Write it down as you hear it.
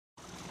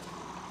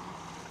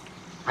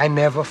I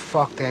never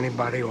fucked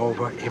anybody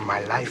over in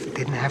my life.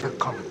 Didn't have it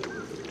coming to me.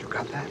 You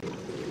got that?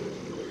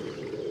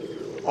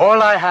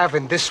 All I have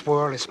in this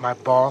world is my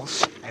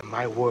balls and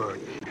my word.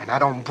 And I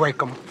don't break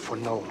them for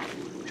no one.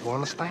 Do you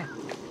understand?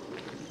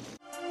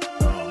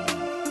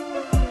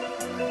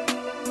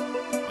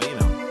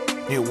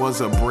 It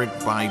was a brick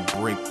by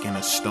brick and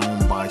a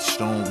stone by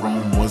stone.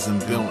 Rome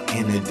wasn't built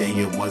in a day,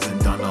 it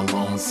wasn't done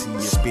alone. See,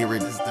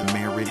 spirit is the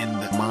merit and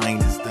the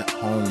mind is the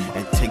home.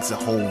 It takes a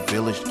whole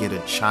village to get a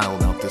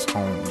child out this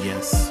home,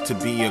 yes. To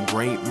be a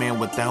great man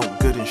without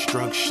good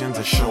instructions,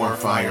 a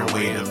surefire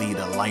way to lead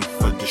a life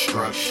of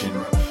destruction.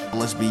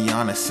 Let's be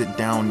honest, sit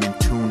down and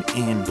tune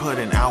in. Put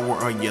an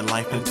hour of your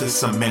life into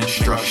some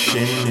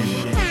instruction.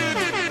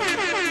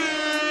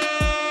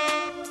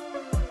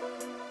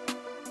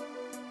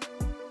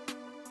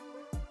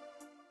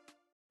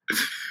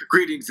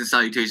 Greetings and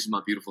salutations,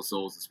 my beautiful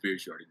souls and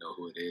spirits. You already know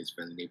who it is.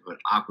 Friendly neighborhood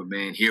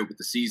Aquaman here with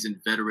the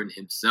seasoned veteran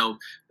himself,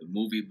 the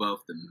movie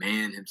buff, the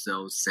man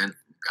himself, sent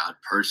from God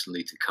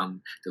personally to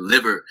come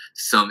deliver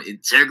some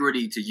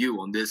integrity to you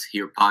on this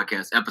here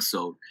podcast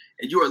episode.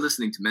 And you are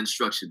listening to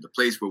Menstruction, the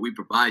place where we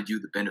provide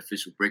you the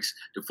beneficial bricks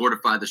to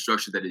fortify the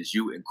structure that is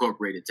you.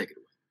 Incorporated. Take it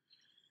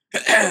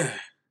away.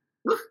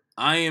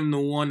 I am the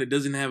one that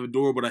doesn't have a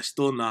door, but I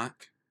still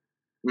knock.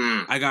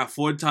 I got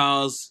 4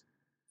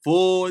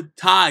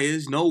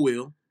 tires, no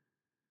wheel,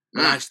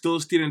 but I still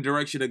steer in the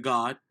direction of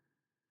God.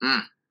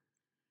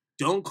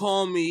 Don't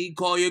call me,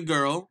 call your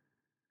girl,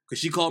 because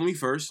she called me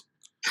first.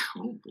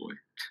 Oh, boy.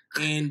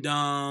 And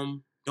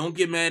don't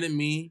get mad at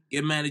me.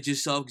 Get mad at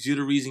yourself, because you're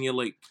the reason you're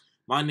late.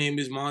 My name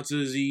is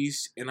Mansa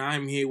and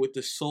I'm here with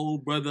the soul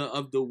brother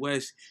of the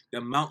West,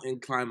 the mountain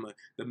climber,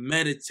 the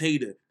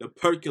meditator, the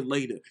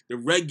percolator, the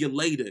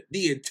regulator,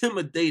 the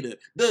intimidator,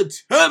 the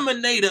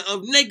terminator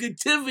of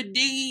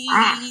negativity.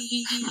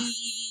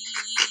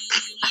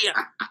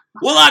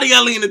 Waladi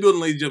Ali in the building,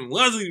 ladies and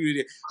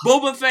gentlemen.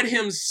 Boba Fett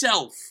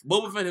himself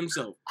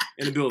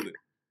in the building.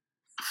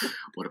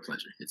 What a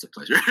pleasure. It's a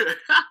pleasure.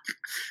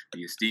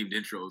 The esteemed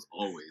intro as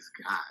always.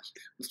 Gosh,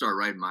 we'll start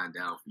writing mine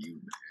down for you,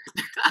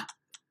 man.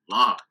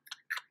 Lord.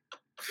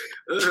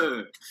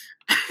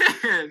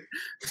 And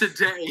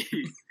today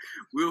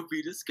we'll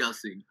be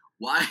discussing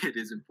why it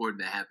is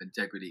important to have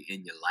integrity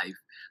in your life,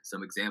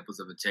 some examples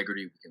of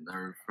integrity we can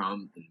learn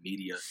from in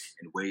media,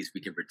 and ways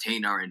we can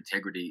retain our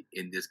integrity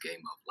in this game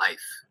of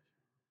life.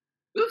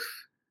 Oof.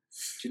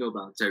 What you know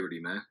about integrity,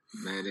 man?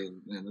 Man,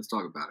 let's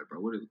talk about it, bro.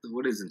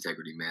 What is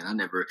integrity, man?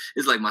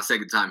 It's like my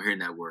second time hearing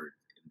that word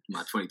in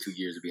my 22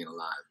 years of being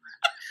alive,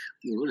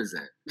 man. What is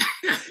that?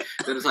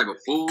 That it's like a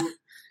fool?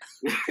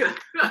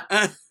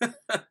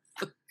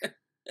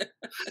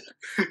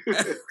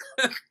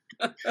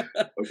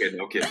 Okay,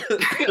 no kidding.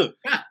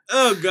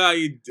 Oh God,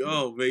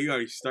 man, you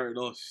already starting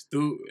off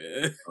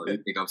stupid. Oh, you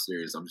think I'm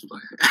serious? I'm just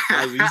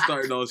playing. You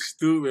starting off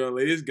stupid,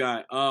 like this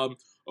guy.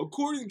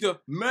 According to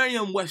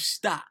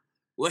Merriam-Webster,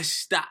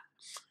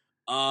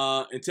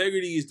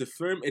 integrity is the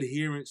firm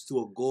adherence to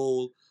a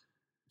goal,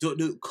 to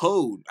the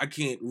code. I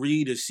can't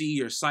read or see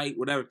or cite,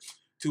 whatever.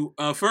 To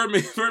firm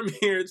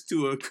adherence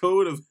to a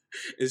code of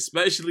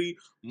especially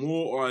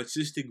moral or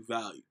artistic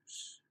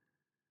values.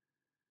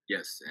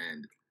 Yes,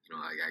 and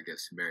I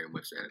guess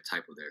Merriam-Webster had a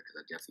typo there because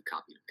I definitely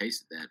copied and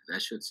pasted that.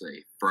 That should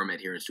say firm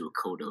adherence to a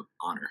code of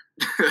honor.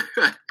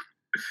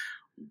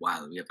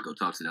 Wow, we have to go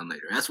talk to them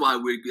later. That's why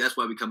we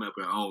come up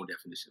with our own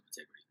definition of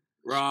integrity.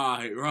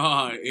 Right,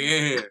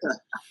 yeah.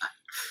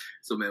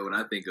 So, man, when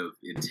I think of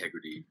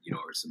integrity,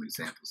 are some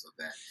examples of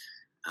that.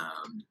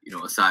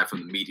 Aside from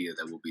the media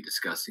that we'll be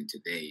discussing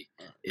today,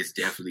 it's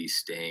definitely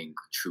staying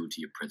true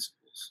to your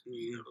principles.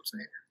 You know what I'm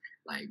saying?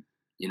 Like,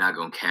 you're not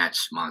gonna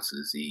catch Monster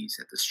Disease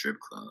at the strip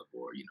club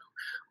or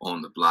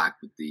on the block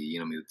with the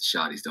with the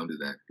shotties. Don't do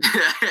that.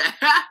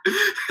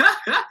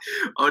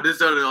 On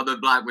the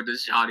block with the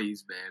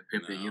shotties, man,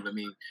 pimping. No. You know what I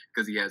mean?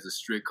 Because he has a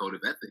strict code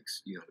of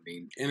ethics. You know what I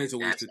mean? And it's a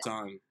waste of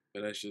time.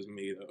 But that's just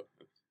me, though.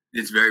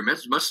 It's very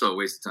much so a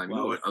waste of time. Wow.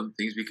 You know what other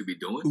things we could be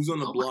doing? Who's on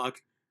the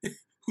block?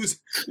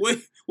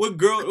 What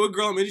girl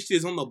I'm interested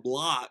is on the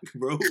block,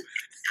 bro.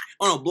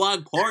 On a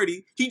block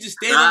party. He just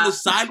stands on the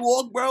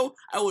sidewalk, bro.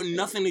 I want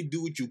nothing to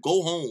do with you.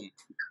 Go home.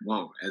 Come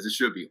on, as it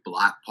should be.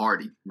 Block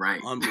party,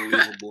 right?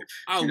 Unbelievable.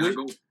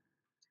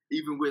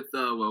 Even with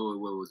what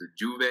was it,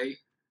 Juve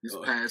this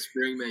past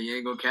spring, man, you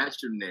ain't gonna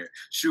catch him there.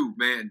 Shoot,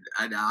 man,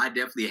 I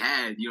definitely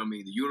had, the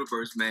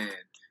universe, man,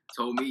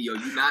 told me, yo,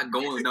 you not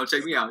going. No,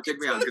 check me out.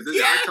 Because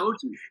I told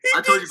you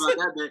about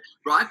that, man.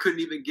 Bro, I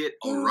couldn't even get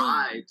a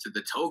ride to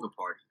the toga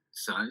party,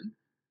 son.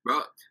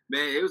 Bro,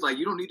 man, it was like,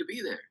 you don't need to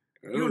be there.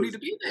 You don't need to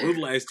be there. Those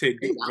last 10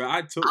 days,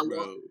 bro,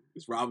 bro.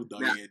 It's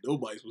Ramadan. Yeah,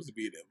 nobody's supposed to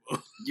be there, bro.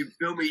 You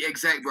feel me?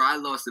 Exactly, bro. I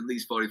lost at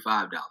least $45,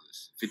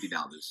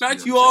 $50.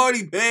 Not you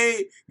already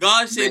paid.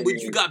 God said, but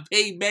you got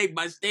paid back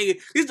by staying.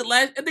 I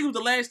think it was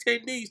the last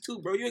 10 days, too,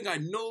 bro. You ain't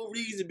got no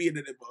reason to be in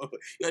there, bro.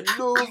 You got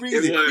no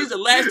reason. These the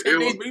last 10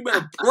 days, bro. You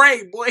better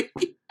pray, boy.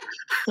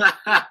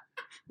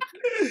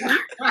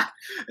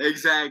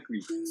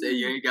 Exactly. Say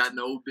you ain't got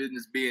no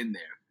business being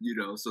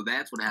there, So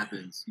that's what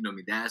happens.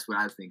 That's what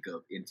I think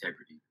of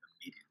integrity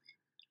immediately.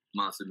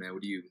 Monster, man,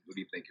 what do you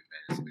think of,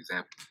 man? Some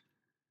example.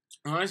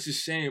 Oh, it's the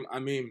same. I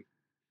mean,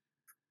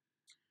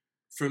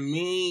 for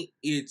me,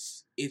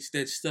 it's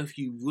that stuff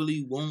you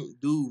really won't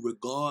do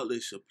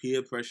regardless of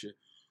peer pressure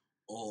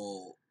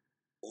or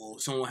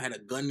someone had a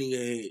gun in your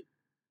head.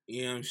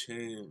 You know what I'm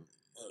saying?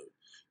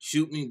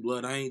 Shoot me,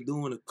 blood. I ain't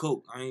doing the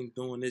coke. I ain't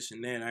doing this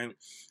and that.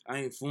 I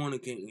ain't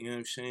fornicating. You know what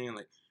I'm saying?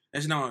 Like,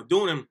 that's not what I'm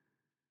doing.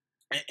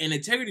 And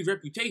integrity's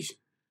reputation.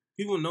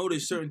 People know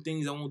there's certain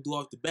things I won't do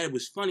off the bat. It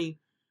was funny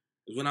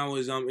when I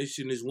was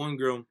issuing this one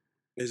girl,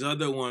 this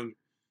other one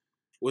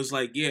was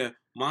like, yeah,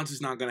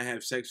 Monta's not gonna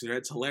have sex with her.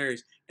 That's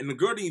hilarious. And the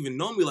girl didn't even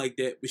know me like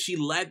that, but she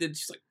laughed at it.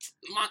 She's like,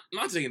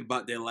 Monta's ain't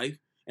about that life.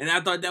 And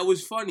I thought that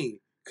was funny.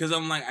 Cause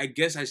I'm like, I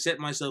guess I set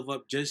myself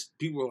up just,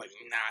 people were like,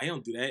 nah, I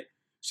don't do that.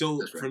 So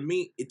right. For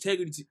me,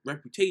 integrity,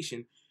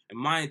 reputation, and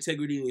my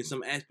integrity in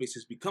some aspects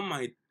has become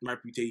my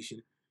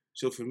reputation.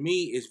 So for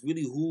me, it's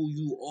really who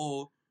you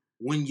are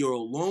when you're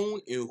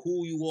alone and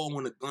who you are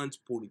when a gun's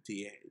pointed to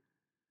your head.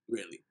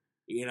 Really.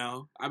 You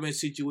know? I've been in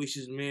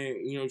situations,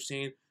 man, you know what I'm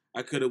saying?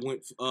 I could have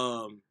went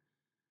out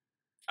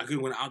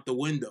the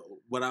window,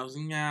 but I was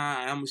like, nah,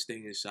 I'm gonna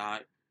stay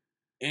inside.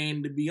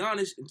 And to be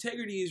honest,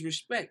 integrity is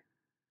respect.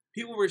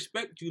 People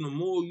respect you the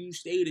more you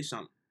stay to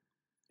something.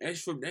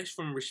 That's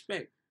from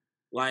respect.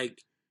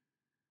 Like,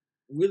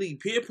 really,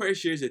 peer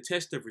pressure is a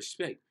test of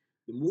respect.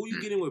 The more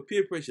you get in with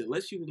peer pressure, the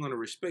less people are gonna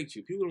respect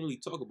you. People don't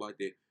really talk about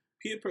that.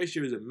 Peer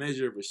pressure is a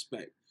measure of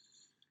respect.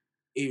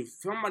 If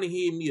somebody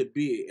hand me a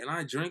beer and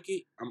I drink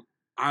it,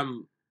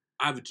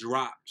 I've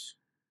dropped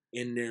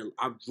in there.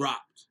 I've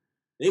dropped.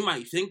 They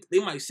might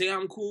say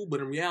I'm cool, but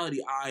in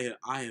reality, I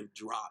have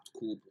dropped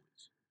cool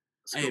points.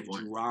 I have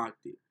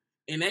dropped it.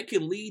 And that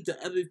can lead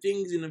to other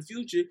things in the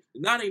future.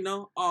 Now they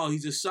know, oh,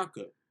 he's a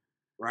sucker,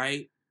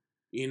 right?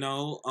 You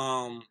know,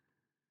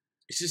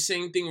 it's the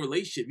same thing in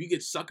relationship. You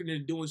get suckered into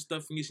doing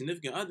stuff from your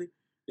significant other,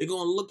 they're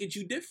going to look at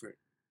you different.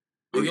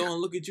 They're going to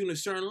look at you in a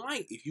certain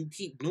light. If you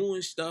keep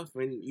doing stuff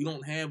and you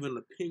don't have an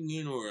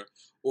opinion or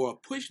a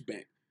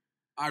pushback.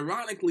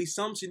 Ironically,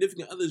 some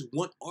significant others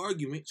want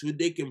arguments so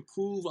they can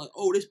prove like,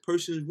 oh, this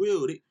person is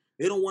real.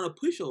 They don't want a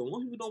pushover.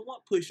 Most people don't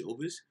want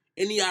pushovers.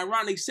 In the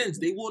ironic sense,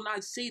 they will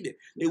not say that.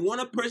 They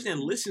want a person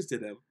that listens to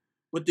them,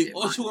 but they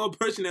also want a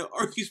person that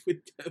argues with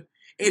them.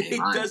 And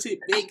it doesn't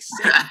make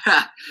sense.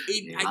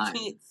 I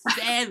can't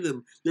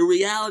fathom the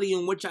reality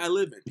in which I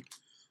live in.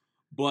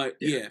 But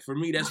yeah, for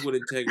me, that's what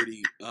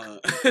integrity.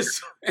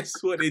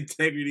 That's what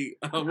integrity.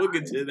 We'll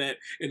get to that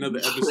in another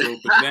episode.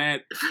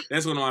 But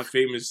that's one of my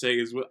famous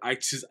sayings. I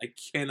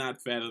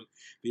cannot fathom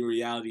the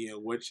reality in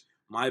which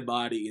my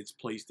body is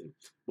placed in.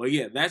 But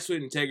yeah, that's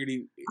what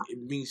integrity it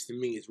means to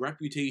me. It's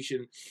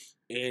reputation,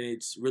 and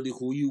it's really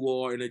who you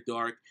are in the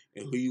dark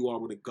and who you are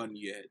with a gun in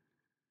your head.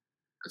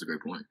 That's a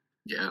great point.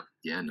 Yeah,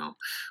 no.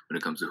 When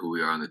it comes to who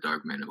we are in the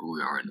dark, man, and who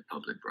we are in the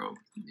public, bro,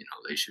 you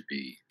know, they should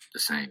be the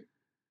same.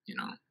 You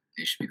know,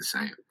 they should be the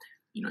same.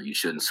 You know, you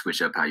shouldn't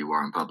switch up how you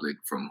are in public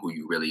from who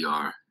you really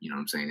are. You know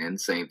what I'm saying? And the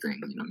same thing,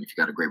 you know, if you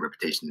got a great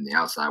reputation in the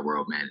outside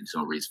world, man, there's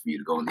no reason for you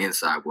to go in the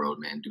inside world,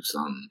 man, and do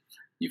something,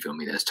 you feel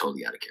me, that's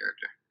totally out of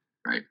character,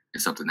 right?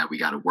 It's something that we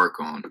got to work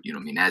on, you know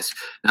what I mean? That's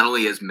not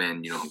only as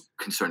men, you know,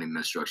 concerning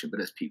menstruation, but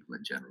as people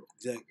in general.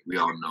 Exactly. We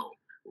all know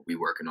what we're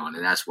working on,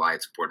 and that's why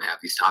it's important to have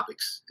these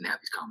topics and have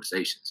these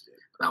conversations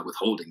about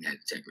withholding that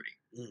integrity,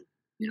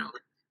 you know?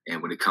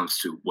 And when it comes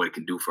to what it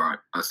can do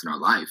for us in our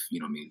life,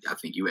 you know what I mean? I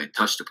think you had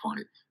touched upon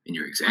it in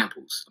your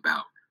examples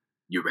about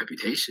your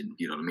reputation,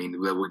 you know what I mean?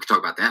 We can talk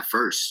about that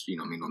first, you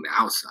know what I mean, on the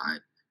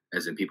outside,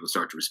 as in people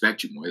start to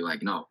respect you more. You're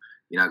like, no,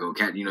 you're not going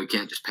to, you know, you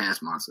can't just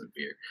pass Mansa a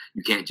beer.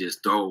 You can't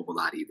just throw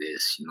Waladi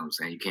this, you know what I'm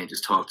saying? You can't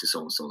just talk to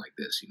so-and-so like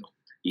this, you know.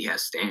 He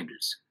has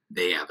standards.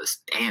 They have a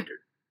standard,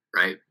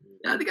 right?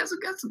 Yeah, I think that's a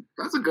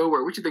good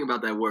word. What you think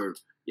about that word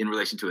in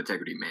relation to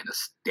integrity, man? A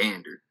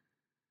standard.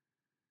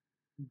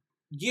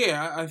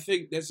 Yeah, I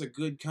think that's a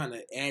good kind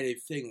of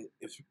added thing.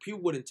 If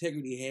people with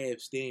integrity have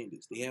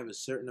standards, they have a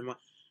certain amount.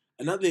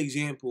 Another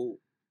example,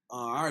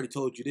 I already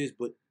told you this,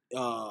 but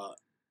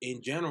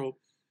in general,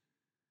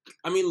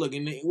 I mean, look,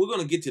 we're going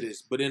to get to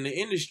this, but in the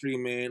industry,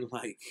 man,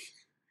 like,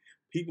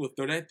 people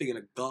throw that thing in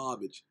the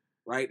garbage,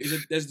 right?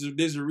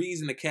 There's a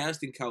reason the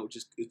casting couch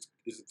is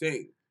a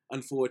thing,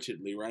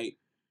 unfortunately, right?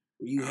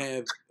 You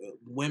have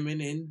women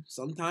and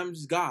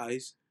sometimes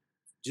guys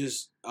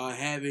just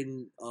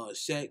having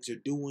sex or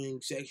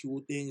doing sexual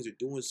things or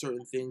doing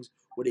certain things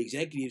with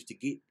executives to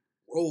get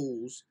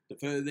roles to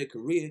further their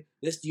career.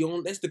 That's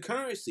the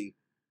currency.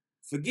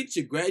 Forget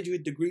your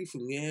graduate degree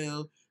from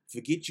Yale.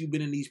 Forget you've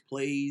been in these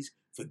plays.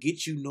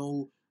 Forget you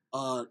know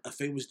a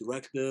famous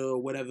director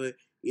or whatever.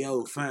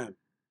 Yo, fam,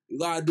 you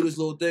gotta do this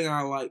little thing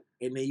I like,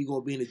 and then you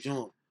gonna be in the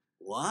joint.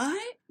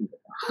 What?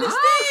 What is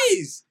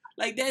this?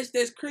 Like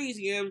that's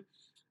crazy, man.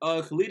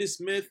 Khalida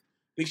Smith, I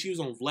think she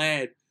was on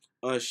Vlad.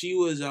 She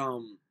was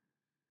the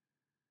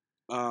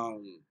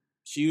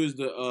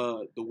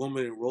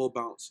woman in Roll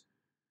Bounce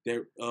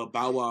that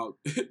Bow Wow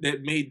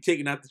that made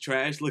taking out the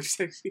trash look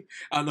sexy.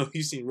 I don't know if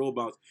you've seen Roll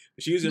Bounce,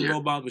 but she was in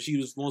Roll Bounce, but she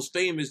was most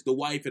famous, the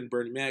wife in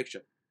Bernie Mac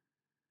show.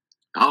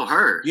 Oh,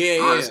 her. Yeah,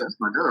 oh, yeah. that's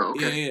my girl.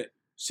 Okay. Yeah.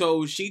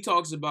 So she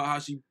talks about how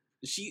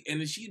she's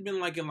been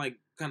like in like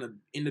kind of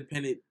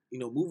independent,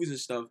 movies and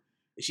stuff.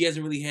 And she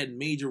hasn't really had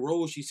major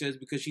roles, she says,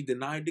 because she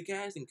denied the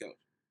casting couch.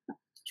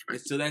 Right.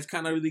 And so that's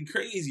kind of really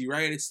crazy,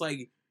 right? It's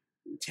like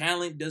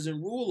talent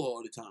doesn't rule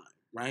all the time,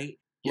 right?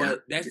 Yeah.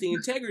 But that's the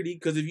integrity,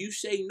 because if you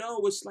say no,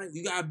 it's like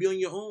you gotta be on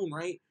your own,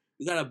 right?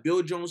 You gotta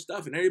build your own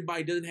stuff, and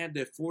everybody doesn't have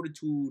that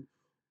fortitude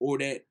or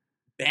that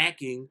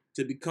backing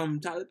to become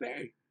Tyler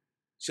Perry.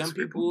 Some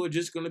people are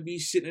just gonna be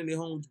sitting in their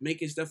homes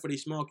making stuff for their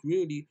small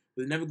community,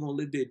 but they're never gonna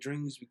live their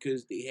dreams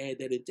because they had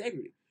that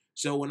integrity.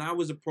 So when I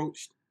was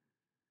approached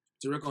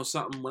to work on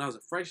something when I was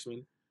a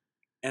freshman,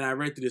 and I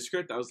read through the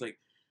script, I was like,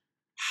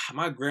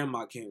 my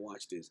grandma can't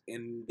watch this,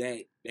 and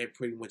that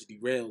pretty much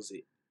derails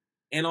it.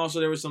 And also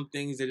there were some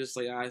things that just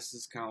like, it's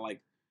just kind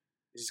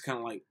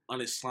of like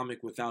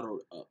un-Islamic without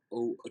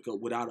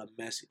without a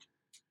message.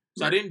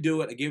 So Right. I didn't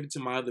do it. I gave it to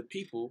my other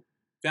people.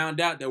 Found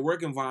out that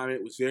work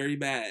environment was very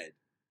bad,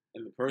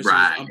 and the person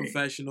was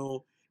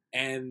unprofessional,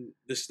 and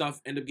the stuff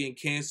ended up getting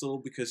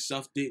canceled because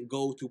stuff didn't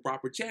go through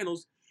proper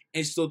channels.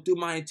 And so through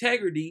my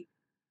integrity,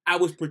 I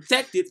was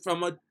protected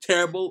from a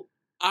terrible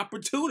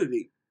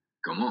opportunity.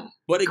 Come on.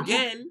 But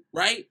again,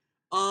 right?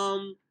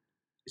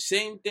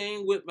 Same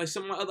thing with like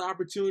some of my other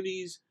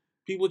opportunities.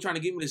 People trying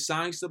to get me to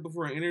sign stuff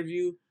before an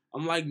interview.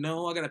 I'm like,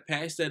 no, I gotta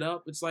pass that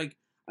up. It's like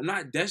I'm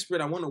not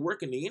desperate. I want to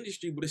work in the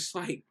industry, but it's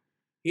like,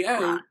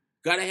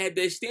 gotta have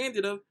that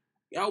standard of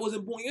I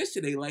wasn't born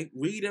yesterday. Like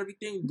read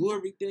everything, do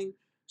everything.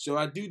 So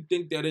I do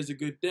think that is a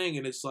good thing,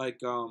 and it's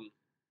like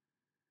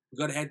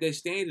gotta have that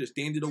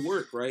standard of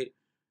work, right?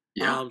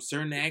 Yeah.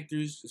 Certain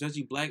actors,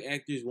 especially black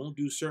actors, won't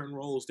do certain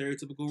roles,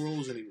 stereotypical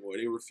roles anymore.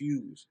 They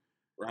refuse,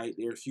 right?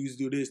 They refuse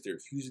to do this. They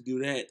refuse to do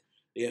that.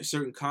 They have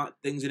certain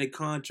things in their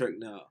contract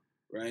now,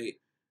 right?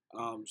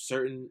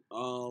 Certain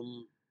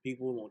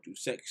people won't do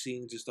sex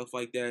scenes and stuff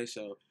like that.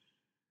 So,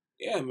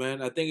 yeah,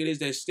 man, I think it is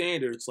that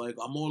standard. It's like,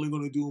 I'm only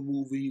going to do a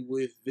movie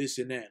with this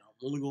and that.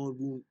 I'm only going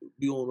to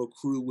be on a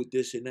crew with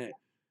this and that.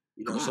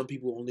 Some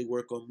people only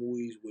work on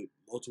movies with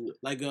multiple,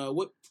 like,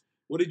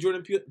 what did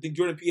Jordan Peele? I think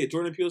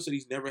Jordan Peele said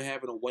he's never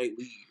having a white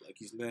lead. Like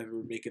he's never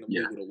making a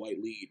movie with a white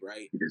lead,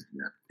 right?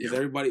 Because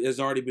everybody has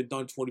already been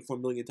done 24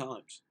 million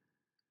times.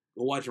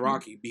 Go watch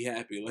Rocky, be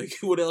happy. Like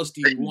what else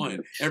do you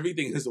want?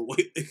 Everything is a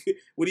white.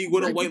 What do you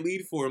want a white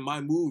lead for in my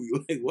movie?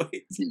 Like what?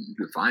 You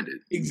can find it.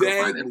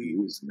 Exactly.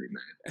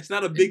 That's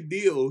not a big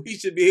deal. He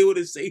should be able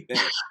to say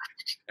that.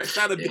 That's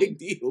not a big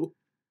deal.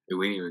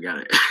 We ain't even got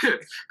it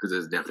because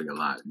there's definitely a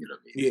lot. You know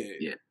what I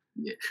mean?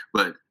 Yeah.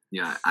 But.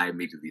 I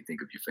immediately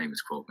think of your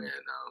famous quote, man.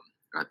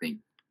 I think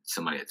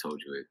somebody had told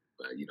you it,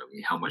 but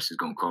how much is it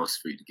going to cost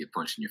for you to get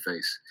punched in your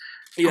face?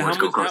 Yeah, how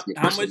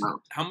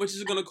much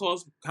is it going to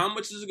cost? How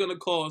much is it going to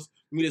cost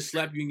for me to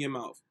slap you in your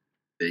mouth?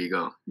 There you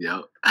go.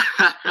 Yep.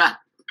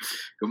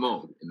 Come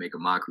on, and make a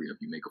mockery of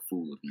you, make a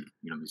fool of you.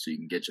 So you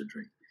can get your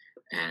drink.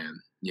 And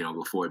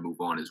before we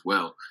move on as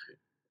well,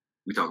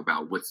 we talk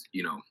about what's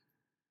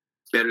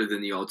better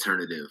than the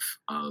alternative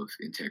of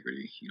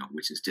integrity.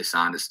 Which is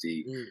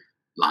dishonesty.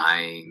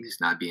 Lying, is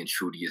not being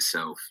true to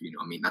yourself.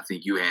 I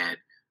think you had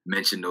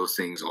mentioned those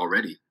things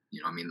already.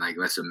 Like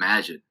let's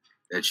imagine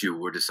that you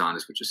were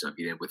dishonest with yourself.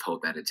 You didn't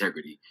withhold that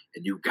integrity,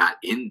 and you got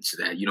into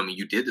that.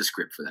 You did the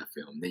script for that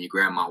film. Then your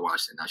grandma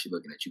watched it. Now she's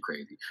looking at you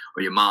crazy,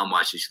 or your mom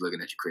watched it. She's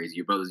looking at you crazy.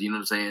 Your brothers, you know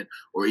what I'm saying?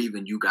 Or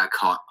even you got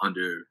caught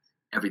under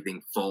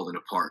everything falling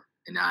apart,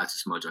 and now it's a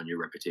smudge on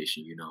your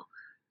reputation.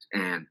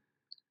 And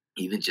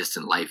even just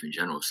in life in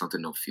general, if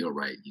something don't feel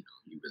right, you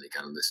really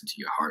got to listen to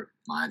your heart,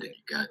 mind, and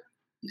you got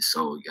your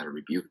soul. You got to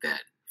rebuke that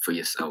for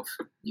yourself.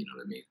 You know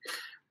what I mean?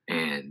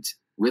 And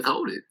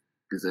withhold it.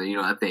 Because,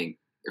 I think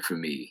for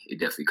me, it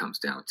definitely comes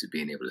down to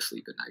being able to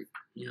sleep at night,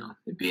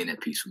 and being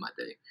at peace with my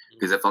day.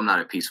 Because if I'm not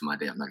at peace with my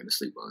day, I'm not going to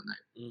sleep well at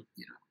night,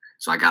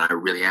 So I got to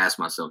really ask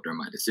myself during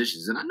my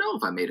decisions. And I know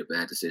if I made a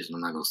bad decision,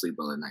 I'm not going to sleep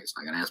well at night.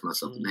 So I got to ask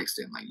myself the next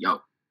day, I'm like, yo,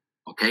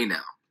 okay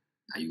now.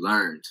 Now you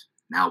learned.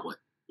 Now what?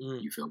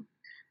 You feel me?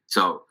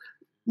 So,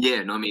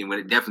 yeah,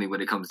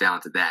 when it comes down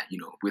to that,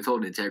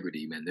 withholding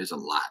integrity, man, there's a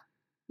lot.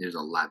 There's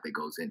a lot that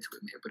goes into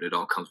it, man. But it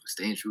all comes with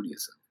staying true to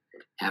yourself,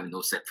 having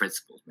those set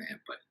principles, man.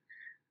 But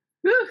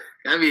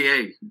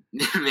hey,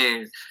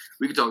 man,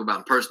 we can talk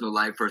about personal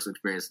life, personal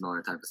experience, and all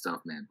that type of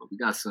stuff, man. But we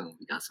got some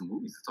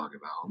movies to talk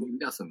about. We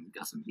got some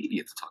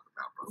media to talk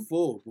about,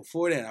 bro.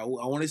 Before that, I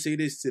want to say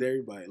this to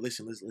everybody.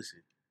 Listen.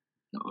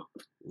 No.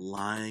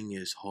 Lying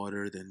is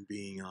harder than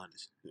being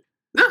honest.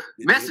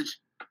 Message.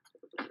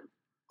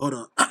 Hold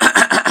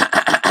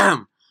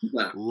on.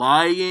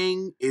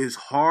 Lying is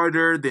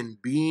harder than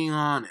being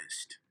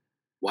honest.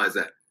 Why is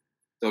that?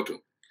 Talk to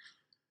him.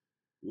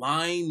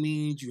 Lying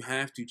means you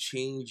have to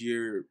change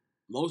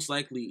most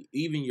likely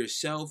even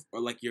yourself or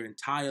like your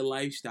entire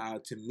lifestyle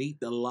to meet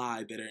the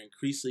lie that are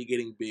increasingly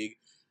getting big.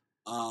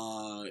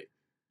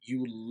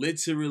 You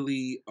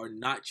literally are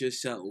not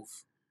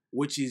yourself,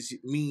 which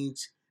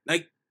means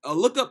like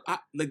look up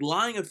like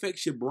lying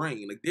affects your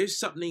brain. Like there's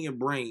something in your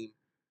brain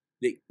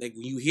that like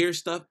when you hear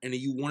stuff and then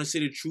you want to say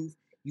the truth,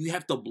 you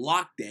have to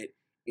block that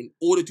in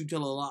order to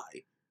tell a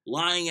lie.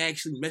 lying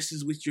actually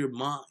messes with your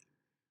mind.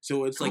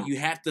 So it's like you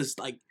have to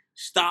like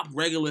stop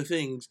regular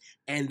things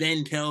and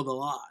then tell the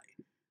lie.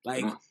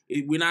 Like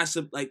we're not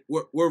like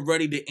we're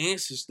ready to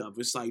answer stuff.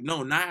 It's like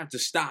no, now I have to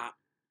stop.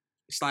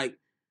 It's like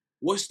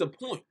what's the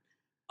point?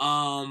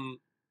 And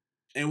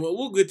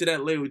we'll get to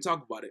that later. We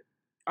talk about it.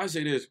 I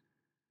say this.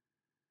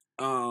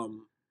 What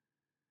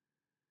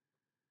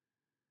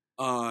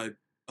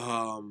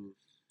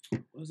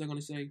was I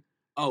gonna say?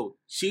 Oh,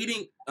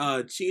 cheating.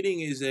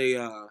 Cheating is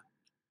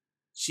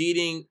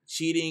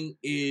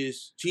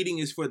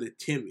for the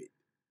timid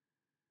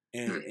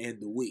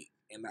and the weak.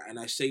 And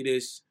I say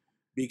this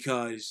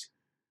because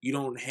you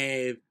don't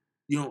have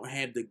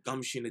the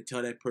gumption to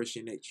tell that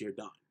person that you're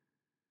done.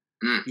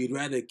 You'd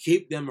rather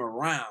keep them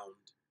around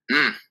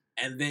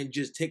and then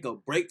just take a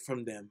break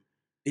from them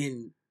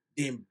than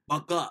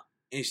buck up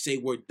and say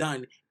we're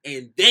done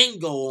and then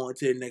go on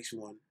to the next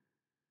one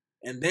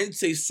and then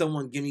say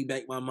someone give me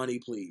back my money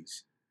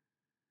please.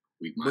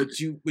 But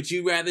you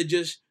rather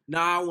just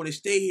I want to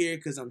stay here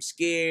because I'm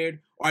scared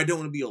or I don't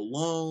want to be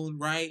alone,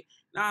 right?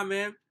 Nah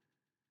man,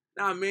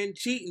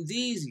 cheating's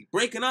easy.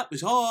 Breaking up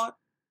is hard.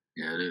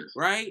 Yeah, it is.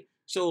 Right?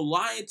 So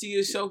lying to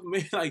yourself,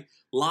 man, like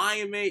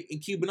lying, man,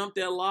 and keeping up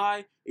that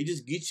lie, it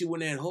just gets you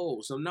in that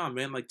hole. So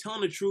man, like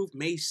telling the truth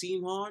may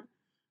seem hard,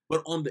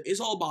 but it's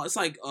all about it's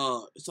like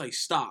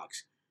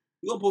stocks.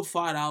 You're gonna put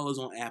 $5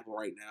 on Apple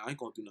right now. I ain't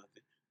gonna do nothing.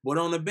 But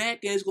on the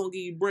back end, it's gonna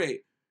give you bread.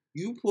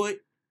 You put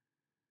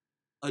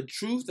a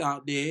truth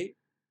out there,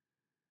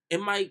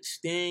 it might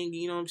sting,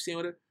 you know what I'm saying?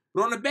 Whatever.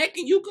 But on the back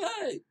end, you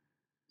good.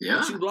 Yeah.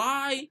 But you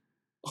lie.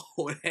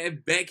 Oh,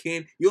 that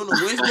backhand. You don't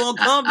know when it's going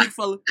to come, big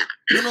fella.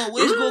 You don't know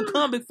when it's going to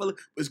come, big fella.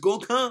 But it's going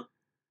to come.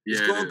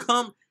 It's going to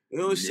come. You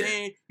know what I'm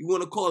saying? You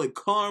want to call it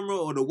karma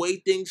or the way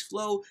things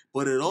flow,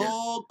 but it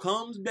all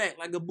comes back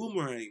like a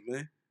boomerang,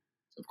 man.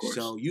 Of course.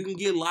 So you can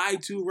get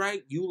lied to,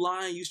 right? You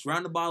lying, you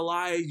surrounded by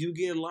lies, you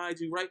get lied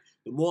to, right?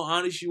 The more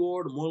honest you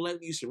are, the more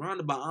likely you're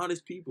surrounded by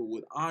honest people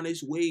with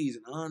honest ways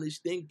and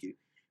honest thinking.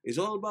 It's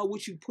all about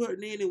what you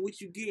putting in and what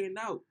you getting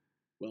out.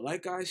 But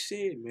like I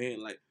said, man,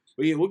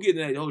 but yeah, we'll get to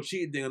that whole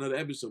cheating thing another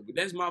episode. But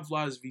that's my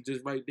philosophy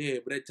just right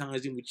there. But that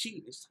ties in with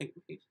cheating. It's like,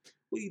 man,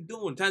 what are you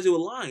doing? Ties in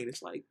with lying.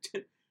 It's like,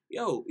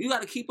 yo, you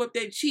got to keep up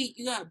that cheat.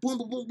 You got boom,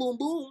 boom, boom, boom,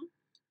 boom.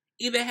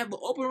 Either have an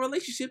open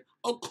relationship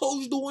or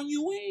close the one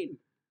you in.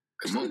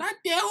 It's not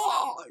that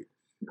hard.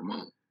 Come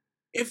on.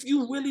 If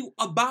you really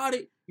about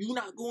it, you're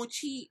not going to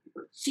cheat.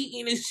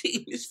 Cheating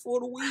is for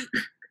the weak,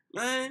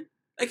 man.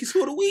 Like it's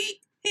for the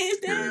weak, hands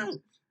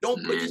down.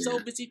 Don't put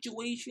yourself in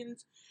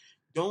situations.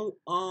 Don't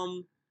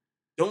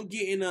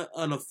get in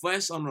a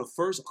fuss on the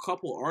first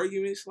couple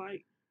arguments.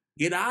 Like,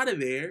 get out of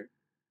there,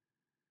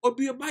 or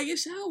be by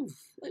yourself.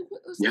 Like,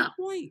 what's the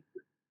point?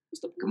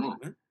 What's the point, Come on,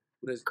 man?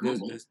 Come on,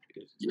 man.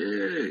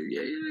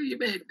 Yeah,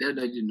 man.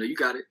 You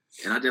got it.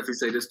 And I definitely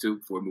say this too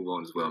before we move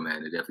on as well,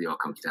 man. It definitely all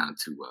comes down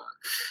to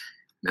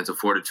mental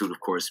fortitude, of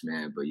course,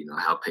 man. But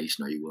how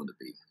patient are you willing to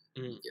be?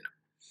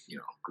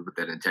 With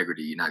that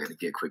integrity, you're not going to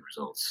get quick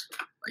results.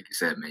 Like you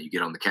said, man, you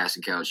get on the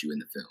casting couch, you in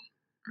the film,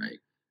 right?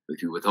 But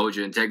if you withhold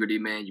your integrity,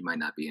 man, you might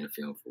not be in a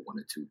film for 1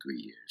 or 2, 3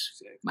 years.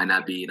 Exactly. Might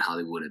not be in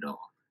Hollywood at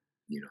all,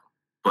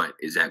 But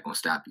is that going to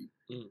stop you?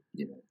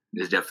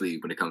 There's definitely,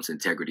 when it comes to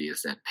integrity,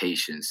 it's that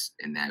patience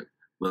and that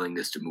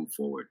willingness to move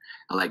forward.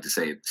 I like to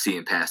say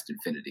seeing past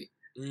infinity.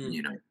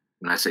 When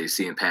I say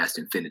seeing past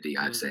infinity,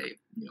 I'd say,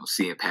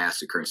 seeing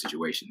past the current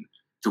situation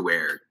to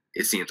where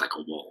it seems like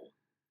a wall,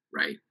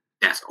 right?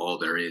 That's all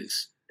there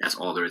is. That's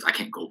all there is. I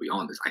can't go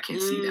beyond this. I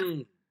can't see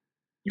that.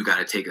 You got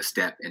to take a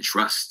step and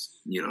trust,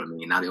 you know what I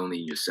mean? Not only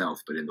in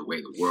yourself, but in the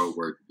way the world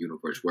works, the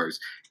universe works.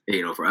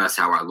 For us,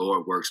 how our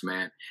Lord works,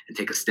 man, and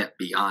take a step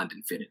beyond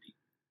infinity.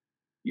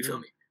 You feel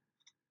me?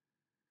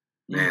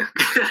 Man.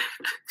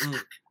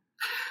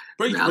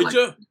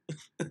 Preacher.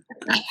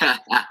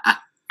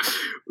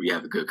 We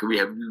have good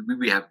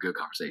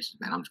conversations,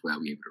 man. I'm just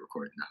glad we able to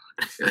record it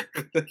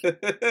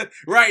now.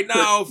 Right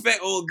now,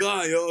 fat old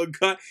guy.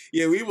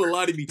 Yeah, we will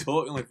Waladi be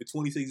talking like for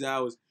 26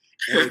 hours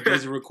and it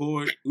doesn't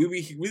record.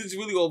 This is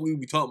really all we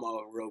be talking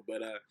about, bro.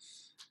 But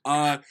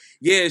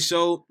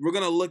so we're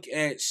gonna look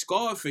at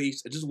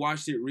Scarface. I just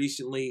watched it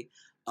recently.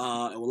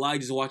 And Waladi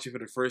just watched it for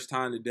the first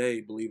time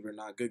today, believe it or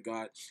not. Good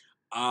God.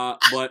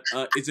 But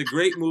it's a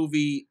great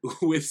movie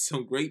with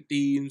some great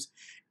themes.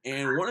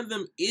 And one of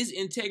them is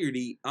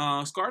integrity.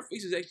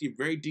 Scarface is actually a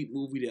very deep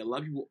movie that a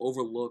lot of people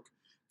overlook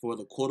for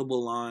the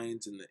quotable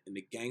lines and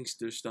the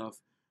gangster stuff.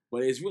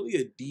 But it's really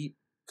a deep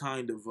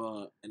kind of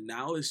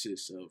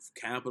analysis of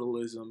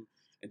capitalism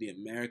and the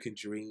American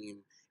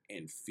dream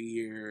and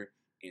fear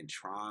and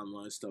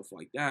trauma and stuff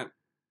like that.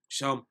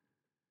 So,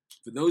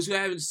 for those who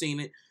haven't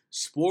seen it,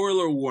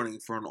 spoiler warning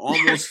for an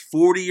almost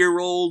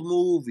 40-year-old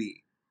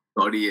movie.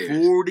 40 years.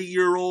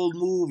 40-year-old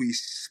movie.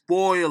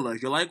 Spoiler.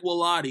 You're like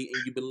Waladi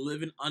and you've been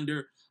living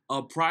under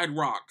a Pride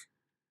Rock.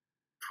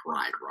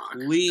 Pride Rock.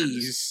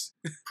 Please.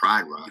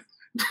 Pride Rock.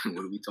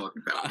 What are we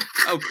talking about?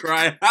 I'm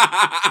crying.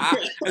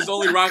 That's the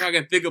only rock I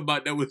can think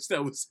about that was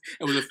a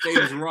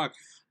famous rock.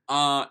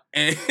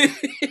 And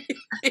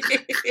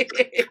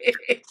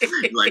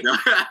Like,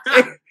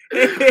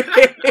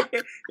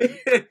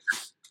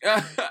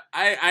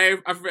 I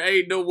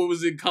didn't know what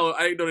was in color.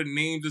 I didn't know the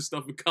names and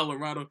stuff in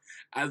Colorado,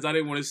 as I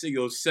didn't want to say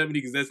Yosemite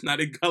because that's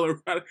not in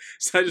Colorado.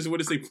 So I just want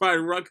to say Pride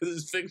Rock because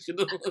it's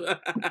fictional.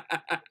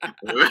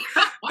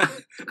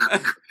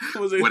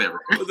 Whatever.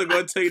 Was I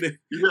going to tell you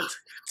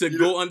to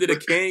go under the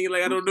canyon?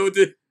 Like I don't know what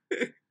to.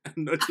 I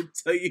don't know what to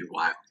tell you.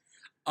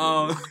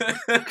 Wow.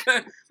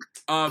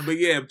 But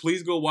yeah,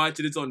 please go watch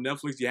it. It's on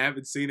Netflix. You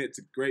haven't seen it. It's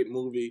a great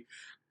movie.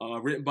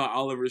 Written by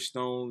Oliver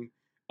Stone.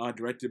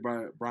 Directed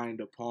by Brian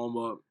De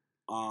Palma.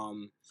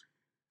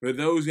 For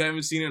those who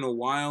haven't seen it in a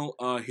while,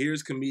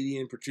 here's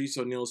comedian Patrice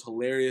O'Neal's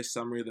hilarious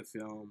summary of the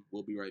film.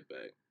 We'll be right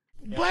back.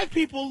 Black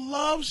people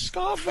love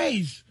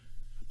Scarface.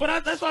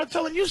 But that's what I'm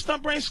telling you,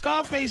 Stunt Brain.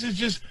 Scarface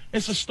is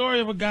it's a story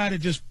of a guy that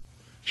just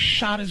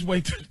shot his way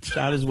to the top.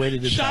 Shot his way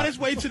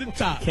to the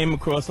top. Came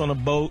across on a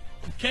boat.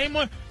 Came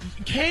from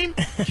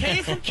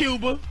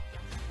Cuba.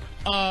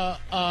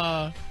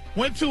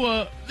 Went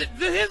to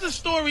here's the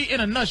story in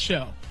a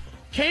nutshell.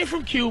 Came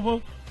from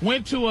Cuba,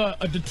 went to a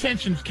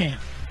detention camp.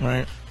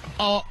 Right.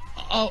 A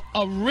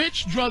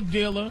rich drug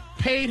dealer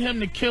paid him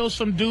to kill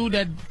some dude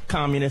that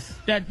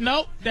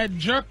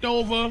jerked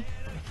over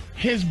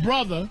his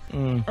brother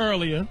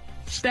earlier,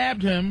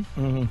 stabbed him.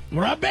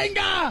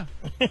 Rabenga!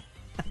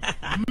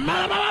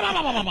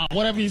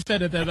 Whatever he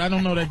said at that, I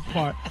don't know that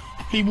part.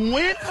 He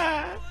went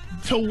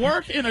to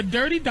work in a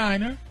dirty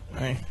diner.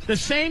 Right. The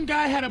same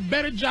guy had a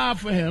better job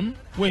for him,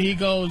 where he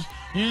goes,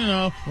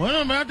 what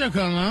about the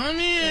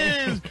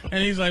Colombians?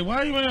 And he's like, why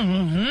are you?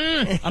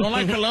 I don't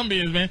like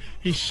Colombians, man.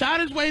 He shot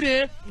his way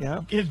there.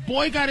 Yeah. His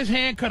boy got his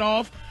hand cut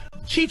off.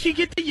 Chi-Chi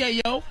get the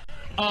yayo.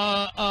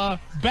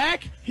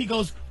 Back, he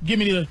goes, give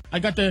me I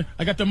got the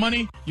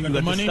money. You got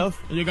the money?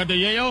 Stuff? You got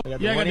the yayo? I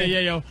got the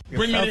yayo.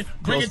 Bring it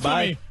to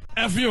me.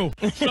 F you.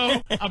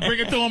 So I bring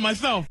it to him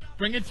myself.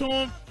 Bring it to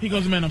him. He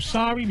goes, man, I'm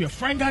sorry. Your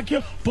friend got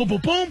killed. Boom,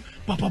 boom, boom.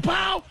 Pow, pow,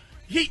 pow.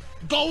 He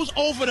goes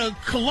over to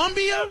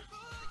Colombia,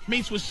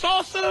 meets with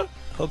Salsa.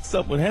 Hooks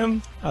up with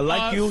him. I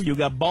like you. You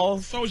got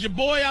balls. Throws your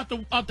boy out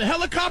the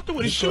helicopter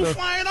with his shoe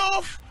flying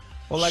off.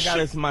 All I got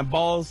is my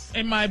balls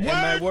and my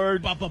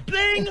word. Ba ba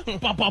bling.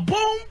 Ba ba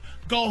boom.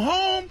 Go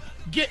home.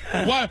 Get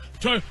what?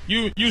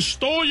 You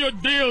stole your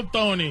deal,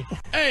 Tony.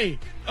 Hey,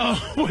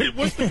 wait,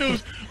 what's the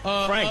news?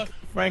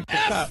 Frank the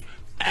cop.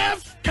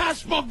 F.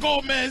 Casper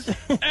Gomez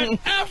and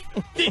F.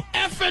 the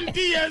F and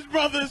Diaz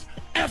brothers.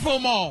 F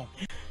them all.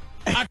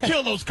 I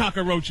kill those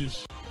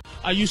cockroaches.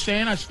 Are you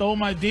saying I stole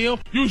my deal?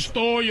 You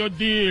stole your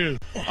deal.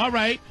 All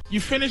right.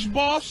 You finished,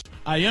 boss?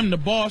 I am the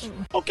boss.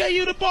 Okay,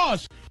 you the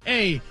boss.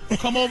 Hey,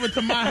 come over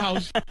to my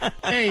house.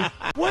 Hey,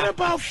 what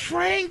about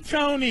Frank,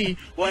 Tony?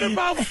 What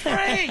about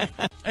Frank?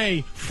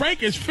 Hey,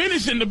 Frank is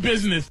finishing the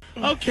business.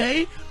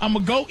 Okay, I'm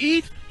going to go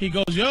eat. He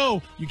goes,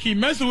 yo, you keep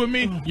messing with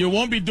me, you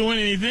won't be doing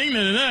anything.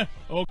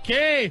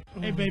 Okay.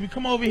 Hey, baby,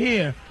 come over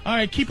here. All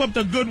right, keep up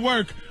the good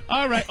work.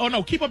 All right. Oh,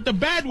 no, keep up the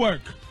bad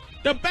work.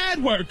 The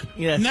bad work.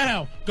 Yes.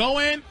 Now, go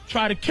in,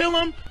 try to kill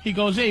him. He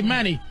goes, hey,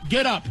 Manny,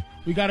 get up.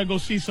 We got to go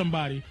see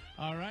somebody.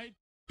 All right?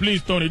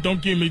 Please, Tony,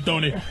 don't kill me,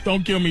 Tony.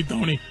 Don't kill me,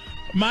 Tony.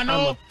 Mano,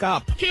 I'm a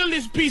cop. Kill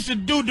this piece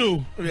of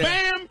doo-doo. Yeah.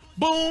 Bam,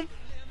 boom,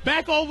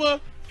 back over.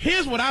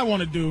 Here's what I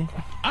want to do.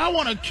 I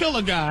want to kill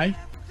a guy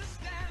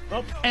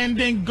and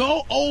then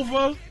go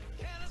over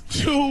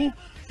to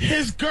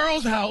his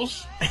girl's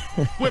house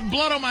with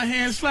blood on my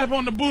hands, slap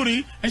on the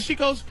booty, and she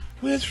goes,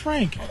 where's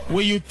Frank?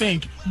 Where you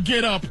think?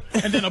 Get up.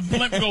 And then a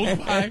blimp goes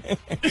by.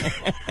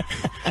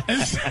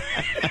 And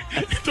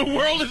the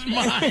world is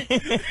mine.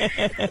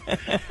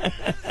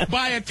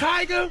 Buy a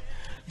tiger.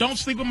 Don't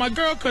sleep with my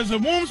girl because the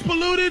womb's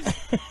polluted.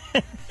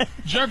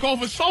 Jerk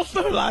over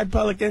salsa. Fly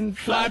pelican.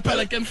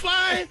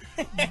 Fly.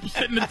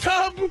 Sit in the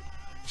tub.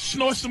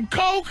 Snort some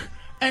coke.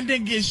 And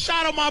then get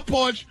shot on my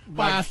porch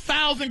by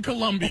 1,000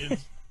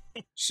 Colombians.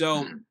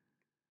 So,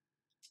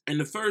 in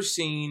the first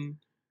scene,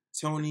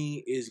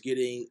 Tony is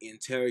getting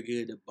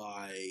interrogated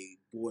by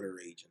border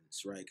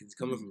agents, right? Because he's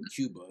coming from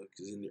Cuba.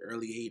 Because in the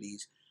early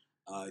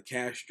 80s,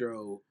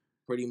 Castro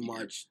pretty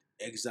much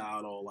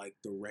exiled all like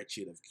the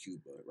wretched of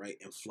Cuba, right?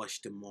 And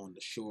flushed them on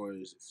the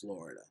shores of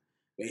Florida.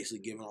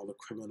 Basically giving all the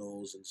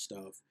criminals and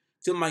stuff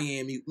to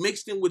Miami,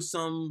 mixed in with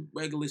some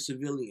regular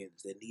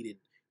civilians that needed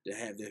to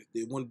have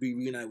they want to be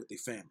reunited with their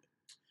family.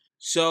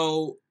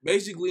 So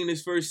basically in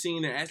this first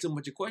scene, they're asking a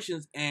bunch of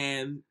questions,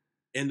 and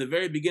in the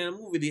very beginning of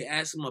the movie, they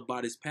ask him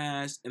about his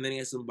past, and then they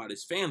ask him about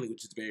his family,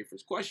 which is the very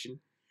first question.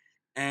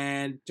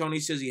 And Tony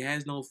says he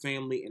has no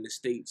family in the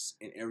States,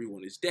 and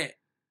everyone is dead.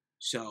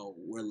 So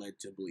we're led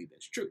to believe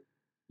that's true.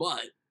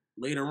 But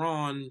later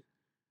on,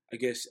 I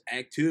guess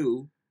Act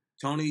 2,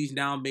 Tony's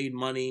now made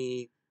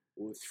money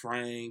with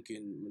Frank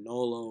and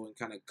Manolo and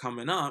kind of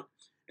coming up.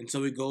 And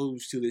so he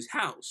goes to this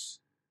house.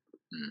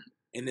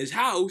 And this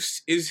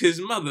house is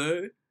his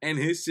mother and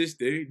his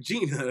sister,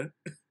 Gina.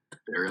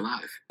 They're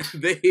alive.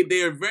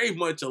 They are very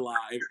much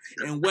alive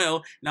and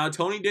well. Now,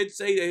 Tony did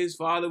say that his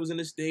father was in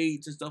the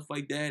States and stuff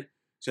like that.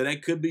 So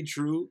that could be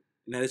true.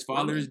 And that his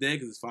father is dead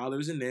because his father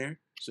isn't there.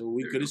 So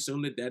we could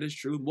assume that is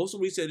true. Most of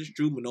what he said is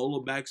true. Manolo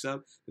backs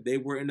up that they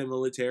were in the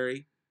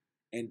military,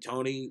 and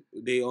Tony,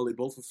 they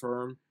both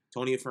affirm.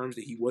 Tony affirms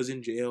that he was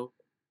in jail.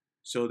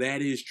 So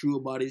that is true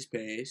about his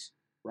past,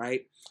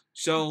 right?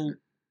 So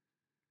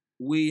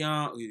we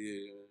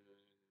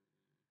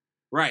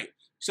right.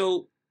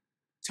 So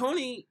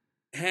Tony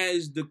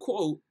has the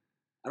quote,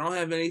 "I don't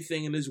have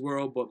anything in this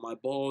world but my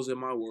balls in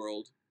my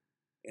world,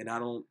 and I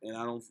don't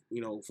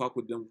fuck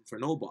with them for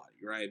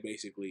nobody," right?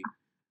 Basically.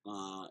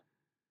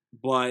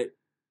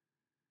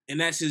 And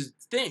that's his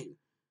thing.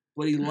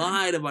 But he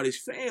lied about his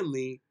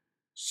family.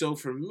 So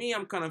for me,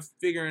 I'm kind of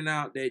figuring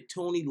out that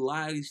Tony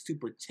lies to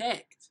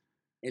protect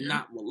and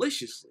not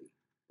maliciously,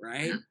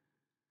 right?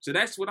 So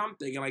that's what I'm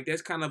thinking. Like,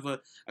 that's kind of a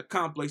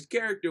complex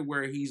character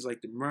where he's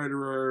like the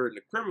murderer and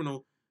the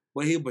criminal,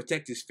 but he'll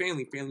protect his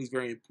family. Family's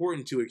very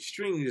important to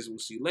extremely, as we'll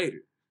see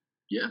later.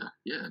 Yeah.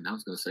 And I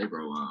was going to say,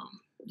 bro,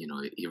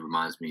 it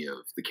reminds me of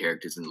the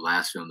characters in the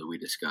last film that we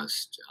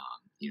discussed,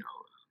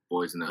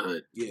 Boys in the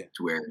Hood,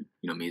 to where,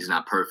 he's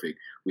not perfect.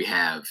 We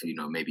have,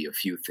 maybe a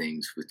few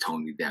things with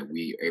Tony that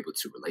we are able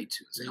to relate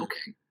to and say,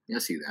 okay, I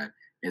see that.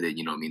 And then,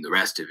 the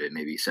rest of it,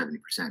 maybe 70%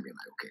 being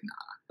like, okay,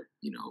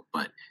 nah,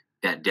 but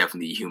that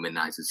definitely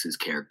humanizes his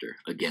character.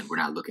 Again, we're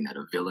not looking at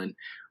a villain.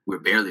 We're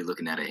barely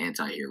looking at an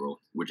anti-hero.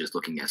 We're just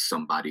looking at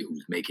somebody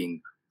who's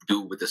making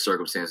do with the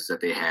circumstances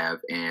that they have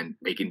and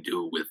making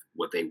do with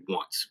what they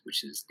want,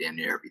 which is damn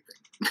near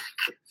everything.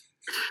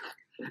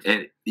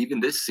 And even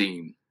this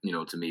scene,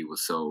 to me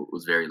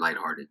was very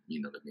lighthearted.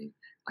 You know what I mean?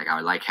 Like, I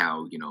like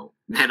how,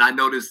 and I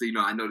noticed it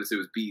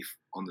was beef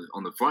on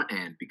the front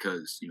end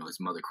because, his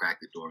mother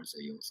cracked the door and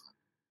said, yo, son,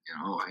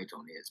 hey,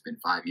 Tony, it's been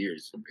 5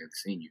 years since we haven't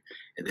seen you.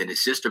 And then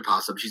his sister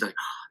pops up. She's like,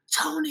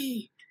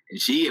 Tony. And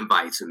she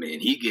invites him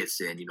in. He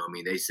gets in,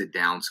 They sit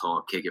down,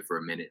 talk, kick it for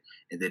a minute.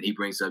 And then he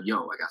brings up,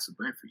 yo, I got some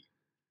bread for you.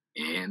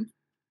 And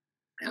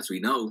as we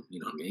know,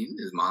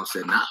 his mom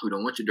said, nah, we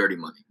don't want your dirty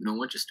money. We don't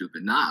want your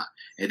stupid nah.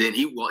 And then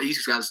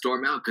he's got to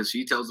storm out because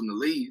she tells him to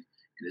leave.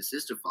 And his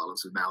sister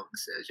follows him out and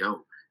says,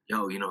 yo,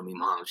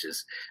 mom's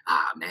just,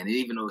 man,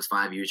 even though it's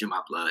 5 years, you're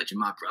my blood, you're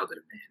my brother,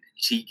 man.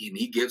 And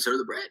he gives her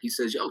the bread. He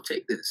says, yo,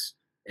 take this.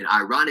 And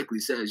ironically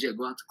says, yeah,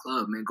 go out to the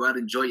club, man. Go out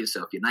and enjoy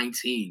yourself. You're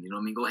 19,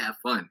 Go have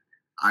fun.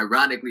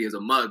 Ironically, as a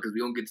mug, because we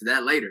don't get to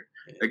that later.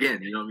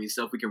 Again,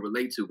 stuff we can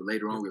relate to, but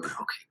later on, we're like,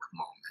 okay, come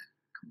on, man.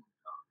 Come on,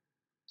 dog.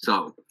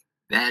 So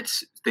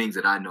that's things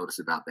that I noticed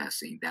about that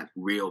scene, that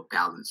real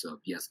balance of,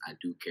 yes, I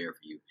do care for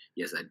you.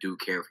 Yes, I do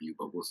care for you,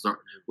 but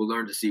we'll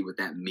learn to see what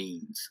that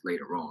means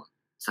later on.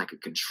 It's like a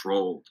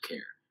controlled care.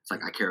 It's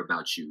like, I care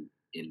about you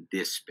in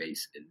this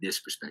space, in this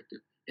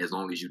perspective, as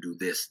long as you do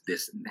this,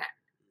 this, and that.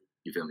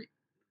 You feel me?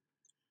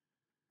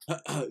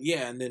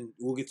 Yeah, and then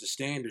we'll get to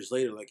standards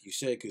later, like you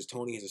said, because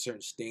Tony has a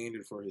certain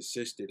standard for his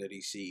sister that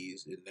he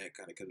sees, and that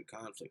kind of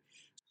conflict.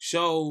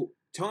 So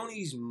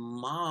Tony's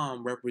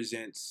mom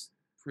represents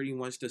pretty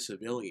much the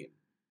civilian,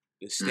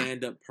 the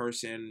stand-up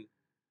person.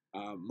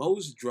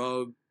 Most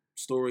drug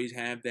stories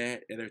have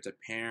that, whether it's a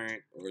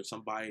parent or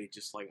somebody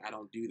just like, I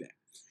don't do that.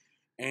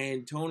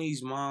 And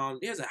Tony's mom,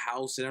 he has a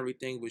house and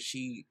everything, but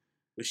she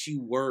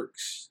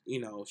works, she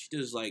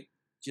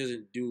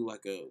doesn't do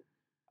like a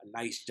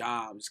nice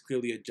job. It's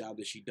clearly a job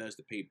that she does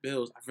to pay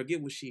bills. I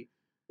forget what she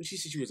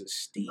said. She was a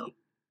steam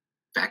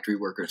factory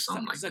worker or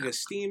something like that. It's like a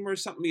steamer or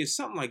something. It's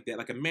something like that,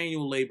 like a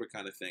manual labor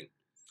kind of thing.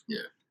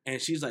 Yeah.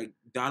 And she's like,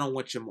 I don't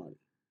want your money.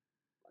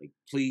 Like,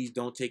 please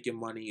don't take your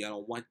money. I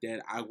don't want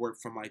that. I work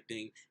for my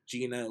thing.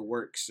 Gina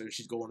works, or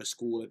she's going to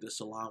school at the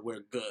salon.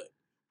 We're good.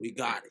 We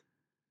got it.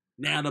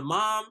 Now the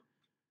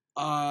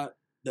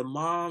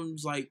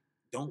mom's like,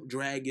 don't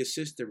drag your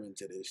sister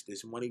into this.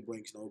 This money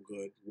brings no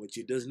good, which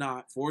it does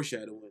not.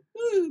 Foreshadowing.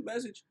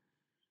 Message.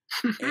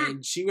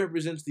 And she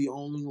represents the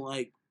only,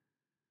 like,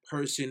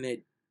 person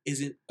that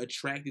isn't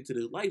attracted to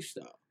the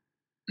lifestyle.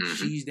 Mm-hmm.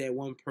 She's that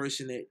one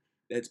person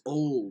that's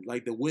old,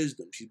 like the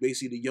wisdom. She's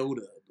basically the Yoda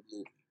of the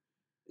movie.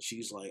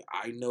 She's like,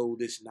 I know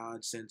this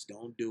nonsense.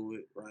 Don't do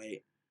it,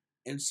 right?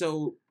 And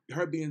so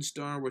her being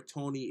stern with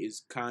Tony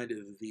is kind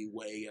of the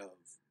way of,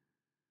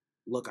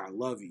 look, I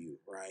love you,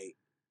 right?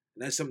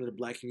 And that's something in the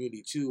black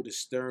community, too. The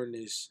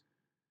sternness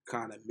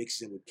kind of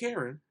mixes in with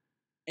Karen.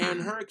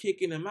 And her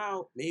kicking him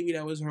out, maybe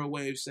that was her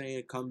way of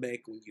saying, come back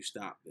when you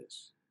stop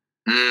this.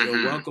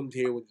 You're welcomed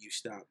here when you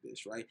stop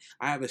this, right?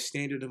 I have a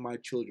standard of my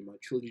children. My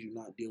children do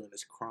not deal in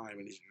this crime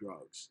and this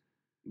drugs.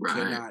 You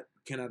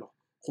cannot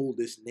hold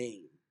this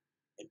name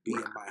and be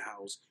in my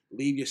house.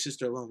 Leave your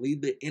sister alone.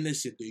 Leave the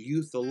innocent, the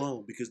youth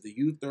alone, because the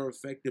youth are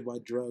affected by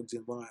drugs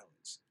and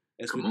violence.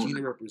 That's what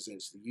Gina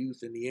represents, the youth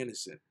and the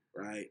innocent,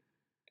 right?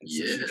 And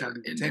so she's trying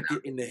to protect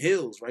it in the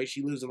hills, right?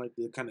 She lives in like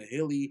the kind of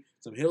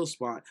some hill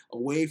spot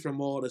away from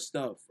all the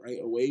stuff, right?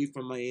 Away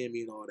from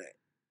Miami and all that.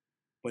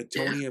 But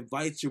Tony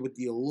invites her with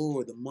the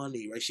allure, the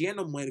money, right? She had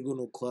no money to go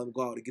to a club,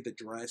 go out to get the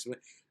dress.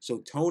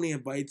 So Tony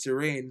invites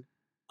her in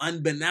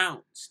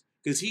unbeknownst.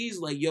 Because he's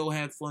like, yo,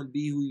 have fun,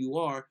 be who you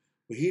are.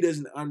 But he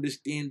doesn't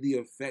understand the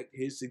effect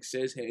his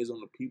success has on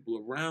the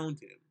people around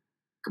him.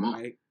 Come on,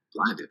 right?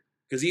 Blinded.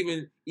 Because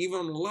even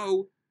on the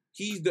low,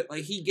 he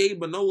gave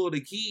Manolo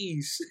the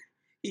keys.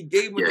 He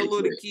gave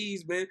Manolo the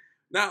keys, man.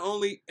 Not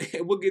only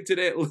we'll get to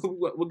that.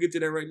 We'll get to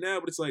that right now,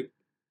 but it's like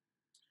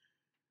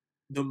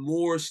the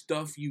more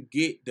stuff you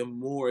get, the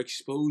more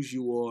exposed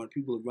you are, and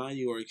people around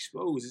you are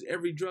exposed. It's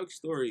every drug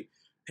story,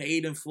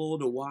 paid in full,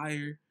 The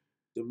Wire.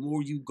 The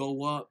more you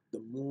go up,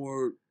 the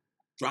more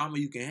drama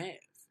you can have.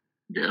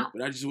 Yeah.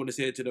 But I just want to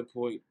say it to the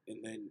point,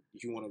 and then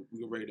if you want to,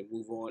 we're ready to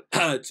move on.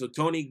 So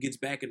Tony gets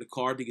back in the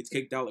car. He gets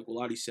kicked out, like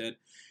Waladi said.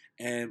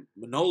 And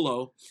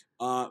Manolo,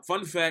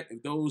 fun fact,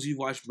 if those who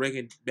watched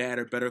Breaking Bad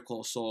or Better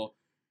Call Saul,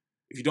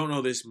 if you don't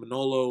know this,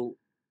 Manolo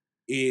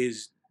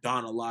is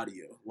Don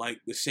Eladio. Like,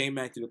 the same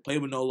actor that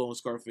played Manolo in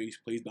Scarface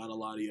plays Don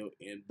Eladio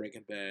in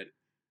Breaking Bad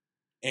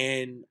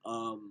and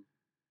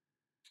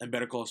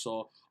Better Call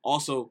Saul.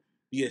 Also,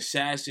 the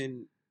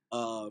assassin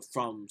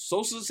from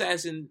Social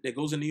Assassin that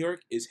goes in New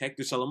York is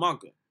Hector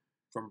Salamanca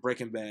from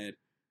Breaking Bad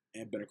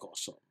and Better Call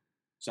Saul.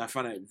 So I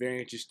find it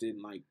very interesting,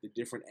 like, the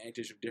different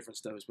actors from different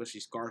stuff, especially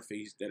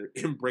Scarface, that are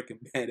in Breaking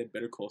Bad and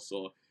Better Call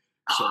Saul.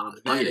 So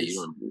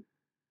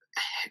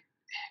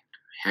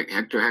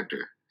Hector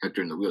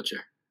in the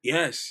wheelchair.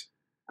 Yes.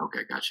 Okay,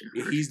 gotcha.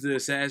 He's the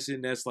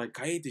assassin that's like,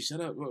 Cayete, shut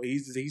up, bro.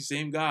 He's the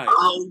same guy.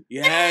 Oh,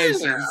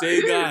 yes, he's the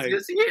same guy.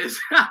 Yes, he is.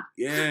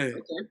 Yeah.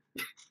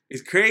 Okay.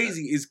 It's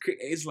crazy.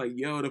 It's like,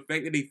 yo, the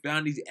fact that they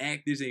found these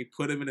actors and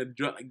put them in a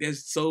drug, like,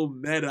 that's so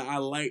meta.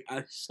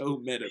 I so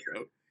meta,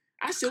 bro.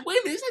 I said, wait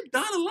a minute, is that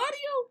Don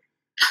Eladio?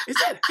 Is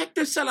that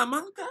Hector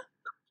Salamanca?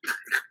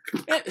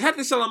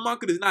 Hector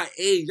Salamanca does not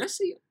age. I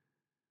see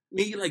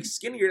me like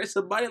skinnier. That's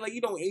somebody like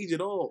you don't age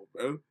at all,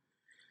 bro.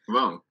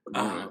 Wrong.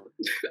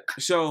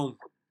 So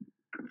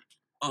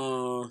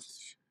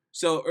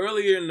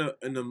earlier in the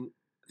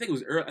I think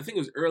it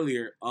was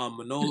earlier.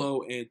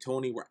 Manolo and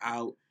Tony were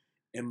out,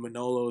 and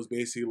Manolo is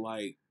basically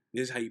like,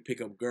 "This is how you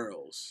pick up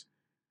girls."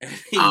 And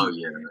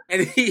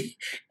he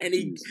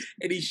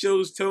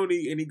shows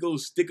Tony, and he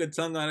goes stick a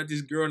tongue out at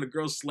this girl, and the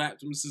girl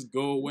slaps him and says,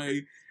 "Go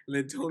away." And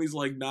then Tony's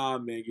like, "Nah,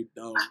 man, you're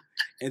dumb."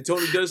 And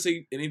Tony does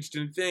say an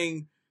interesting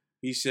thing.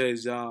 He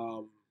says,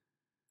 "Gotta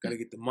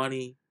get the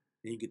money,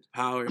 then you get the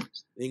power,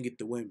 then you get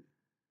the women."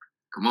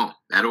 Come on,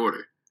 that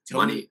order.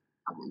 Tony, money,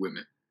 power,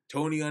 women.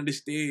 Tony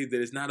understands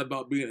that it's not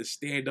about being a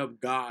stand-up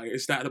guy.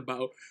 It's not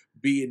about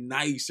being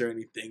nice or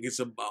anything. It's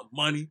about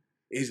money.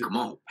 It's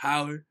about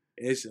power.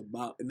 It's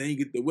about, and then you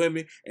get the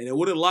women. And then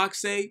what did Locke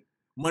say?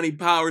 Money,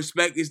 power,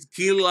 respect is the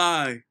key to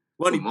life.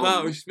 Money,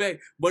 power,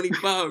 respect. Money,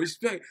 power,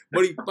 respect.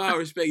 Money, power,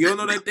 respect. You don't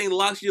know that thing,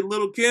 Locke's your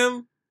Little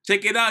Kim?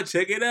 Check it out.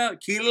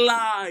 Key to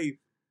life.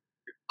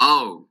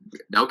 Oh,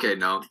 okay,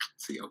 no.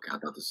 See, okay, I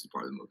thought this was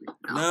part of the movie.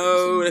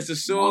 No, that's a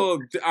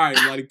song. All right,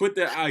 buddy, put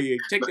that out here.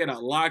 Check that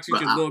out. Locke's your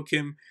Little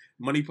Kim.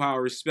 Money,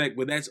 power, respect.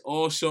 But that's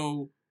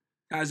also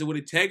ties it with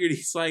integrity.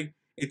 It's like,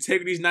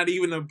 integrity is not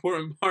even an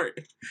important part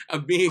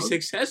of being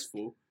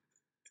successful.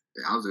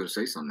 I was going to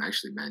say something,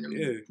 actually, man. I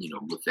mean,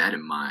 with that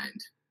in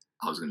mind,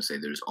 I was going to say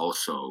there's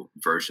also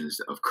versions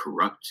of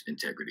corrupt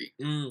integrity.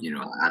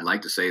 I'd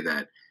like to say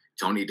that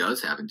Tony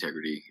does have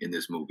integrity in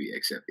this movie,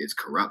 except it's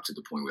corrupt to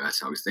the point where that's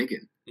how he's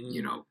thinking.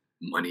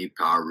 Money,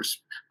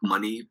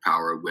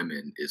 power,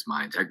 women is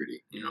my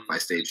integrity. If I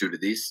stay true to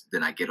these,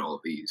 then I get all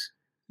of these.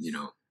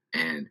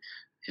 And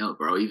hell,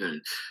 bro,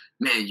 even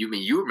man, you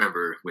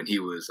remember when he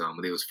was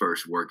when they was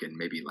first working,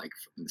 maybe like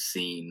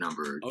scene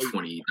number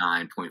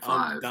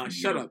 29.5.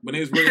 Shut up. When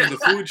they was working at the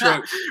food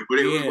truck, when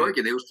they was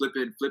working, they was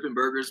flipping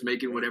burgers,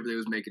 making whatever they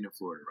was making in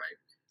Florida,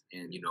 right?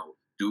 And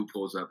dude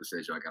pulls up and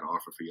says, "Yo, I got an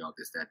offer for y'all.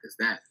 This,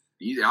 that."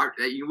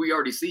 We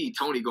already see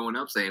Tony going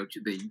up saying, "What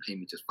you think? You pay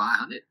me just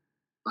 500?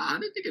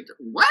 500?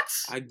 What?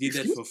 I did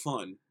that for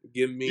fun.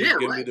 Give me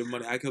the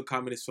money. I could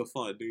comment this for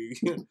fun,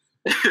 dude."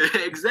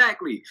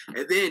 Exactly.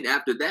 And then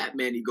after that,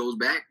 man, he goes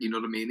back. You know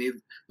what I mean?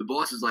 The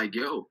boss is like,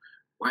 "Yo,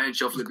 why aren't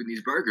y'all flipping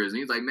these burgers?" And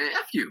he's like, "Man,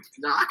 F you.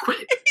 No, I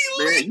quit."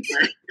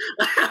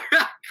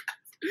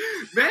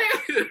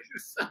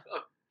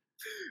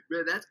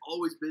 Man, that's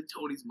always been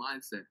Tony's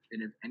mindset.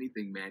 And if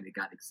anything, man, it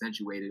got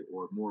accentuated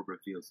or more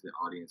revealed to the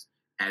audience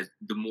as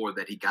the more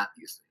that he got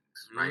these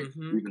things, right?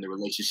 Mm-hmm. Even the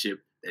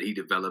relationship that he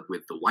developed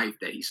with the wife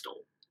that he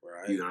stole.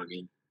 Right. You know what I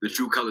mean? The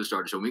true colors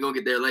started showing. We're going to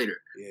get there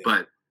later. Yeah.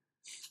 But,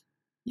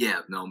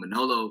 yeah, no,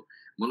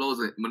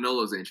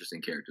 Manolo's an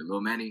interesting character.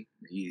 Lil Manny,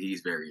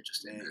 he's very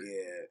interesting.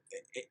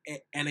 Yeah.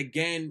 And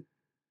again,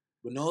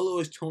 Manolo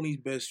is Tony's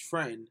best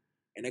friend.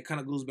 And that kind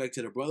of goes back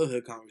to the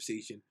brotherhood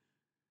conversation.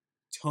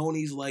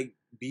 Tony's like,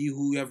 be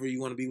whoever you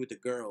want to be with the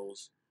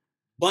girls,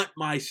 but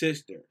my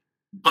sister.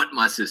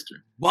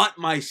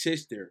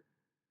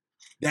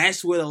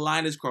 That's where the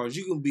line is crossed.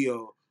 You can be a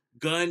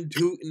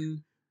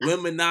gun-tooting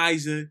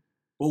womanizer,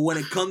 but when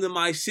it comes to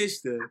my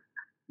sister,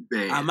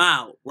 man, I'm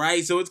out,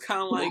 right? So it's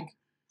kind of like,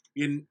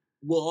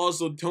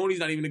 also Tony's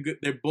not even a good.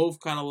 They're both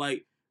kind of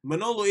like,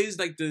 Manolo is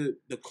like the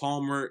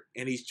calmer,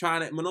 and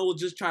Manolo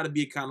just try to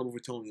be accountable for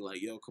Tony.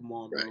 Like, yo, come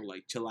on, bro,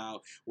 like chill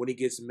out. When he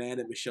gets mad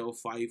at Michelle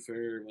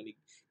Pfeiffer, when he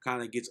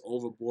kind of gets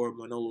overboard,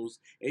 Manolo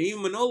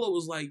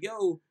was like,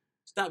 yo,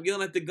 Stop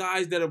yelling at the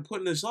guys that are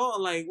putting us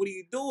on. Like, what are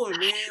you doing,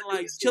 man?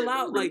 Like, chill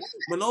out. Like,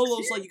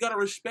 Manolo's like, you gotta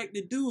respect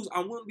the dudes. I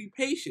want to be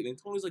patient. And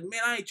Tony's like,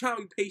 man, I ain't trying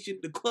to be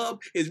patient. The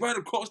club is right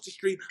across the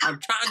street. I'm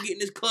trying to get in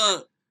this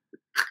club.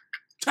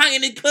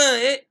 Trying to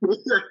cut.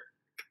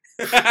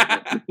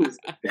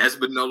 That's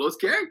Manolo's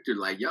character.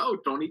 Like, yo,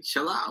 Tony,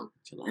 chill out.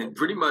 And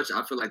pretty much,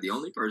 I feel like the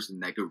only person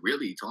that could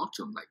really talk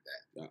to him like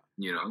that. Yeah.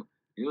 You know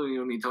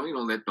what I mean? Tony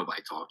don't let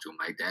nobody talk to him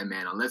like that,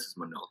 man, unless it's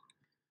Manolo.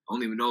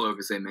 Only Manolo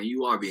can say, man,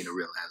 you are being a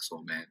real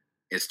asshole, man,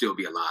 and still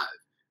be alive.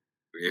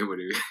 Yeah, what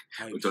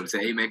I'm trying to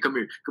say, hey, man, come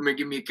here,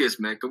 give me a kiss,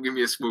 man. Come give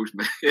me a smooch,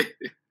 man.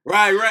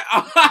 Right.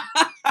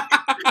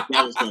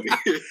 That was funny.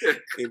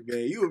 Hey,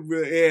 man, you were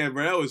real, yeah,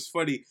 bro. That was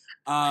funny.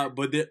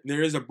 But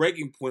there is a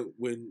breaking point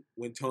when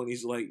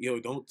Tony's like, yo,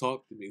 don't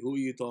talk to me. Who are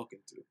you talking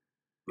to?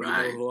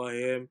 Right. You know who I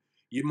am?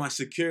 You're my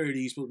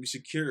security. You're supposed to be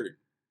secured.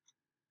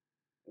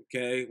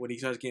 Okay? When he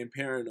starts getting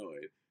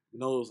paranoid,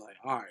 Manolo's like,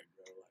 all right,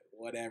 bro, like,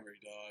 whatever,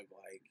 dog.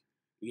 Like,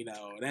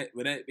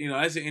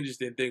 that's an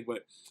interesting thing.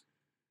 But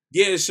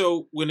yeah,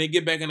 so when they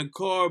get back in the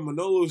car,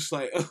 Manolo's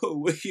like, oh,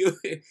 wait,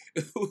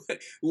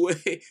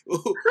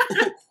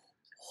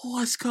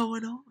 what's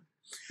going on?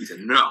 He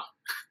said, no.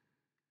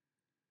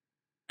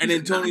 And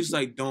then Tony's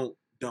like, don't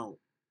do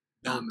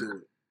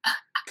it.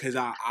 Cause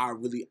I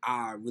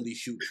really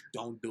shoot.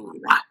 Don't do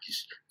it.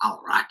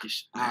 I'll rock you.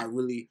 I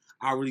really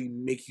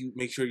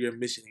make sure you're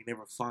missing. They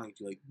never find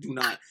you. Like, do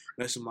not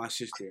mess with my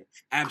sister.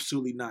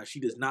 Absolutely not.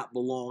 She does not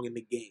belong in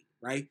the game,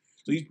 right?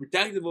 So he's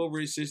protective over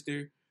his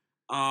sister.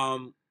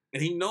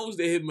 And he knows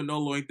that him and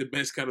Manolo ain't the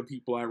best kind of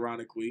people,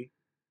 ironically.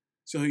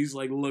 So he's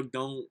like, look,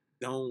 don't,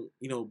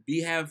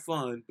 have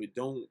fun, but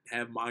don't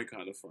have my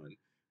kind of fun.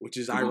 Which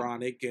is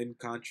ironic and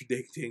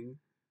contradicting.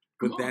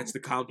 But that's the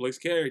complex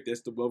character.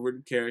 That's the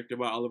well-written character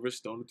by Oliver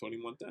Stone and Tony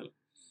Montana.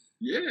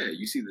 Yeah,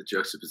 you see the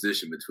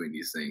juxtaposition between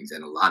these things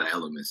and a lot of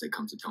elements that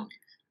come to Tony.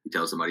 He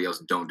tells somebody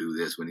else, don't do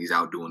this when he's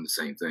out doing the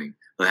same thing.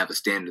 He'll have a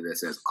standard that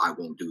says, I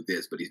won't do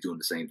this, but he's doing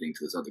the same thing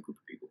to this other group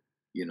of people.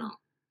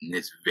 And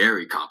it's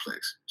very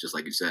complex, just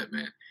like you said,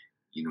 man.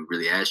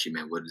 Really ask you,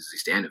 man, what is he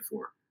standing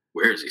for?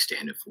 Where is he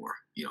standing for?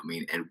 You know what I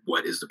mean? And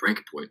what is the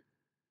breaking point?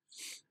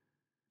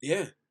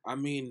 Yeah, I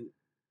mean,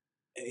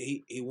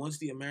 he wants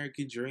the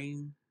American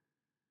dream,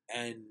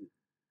 and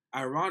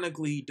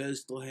ironically, he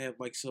does still have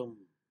like some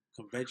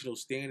conventional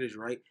standards,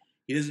 right?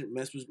 He doesn't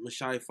mess with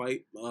Michelle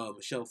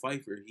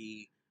Pfeiffer.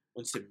 He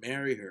wants to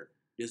marry her.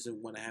 He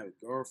doesn't want to have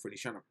a girlfriend.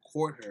 He's trying to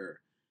court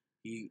her.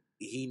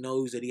 He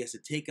knows that he has to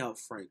take out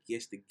Frank. He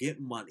has to get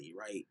money,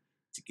 right,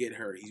 to get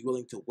her. He's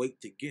willing to wait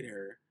to get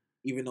her,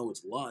 even though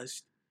it's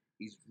lust.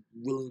 He's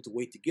willing to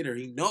wait to get her.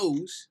 He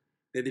knows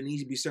that there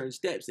needs to be certain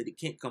steps, that he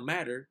can't come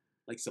at her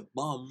like some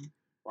bum,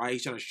 right?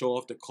 He's trying to show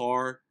off the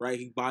car, right?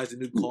 He buys a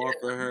new car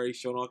for her. He's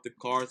showing off the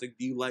car. It's like,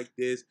 do you like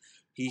this?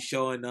 He's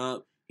showing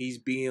up. He's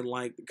being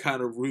like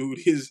kind of rude,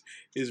 his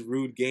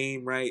rude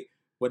game, right?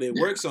 But it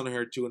works on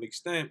her to an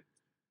extent.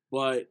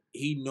 But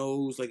he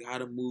knows like how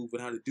to move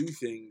and how to do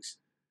things.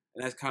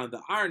 And that's kind of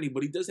the irony.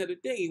 But he does have a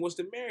thing. He wants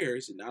to marry her.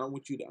 He said, I don't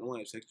want to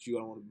have sex with you. I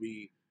don't want to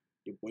be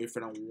your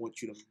boyfriend. I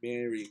want you to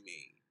marry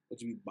me. I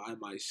want you to be by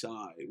my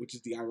side. Which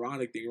is the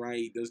ironic thing, right?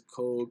 He does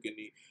coke and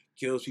he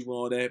kills people and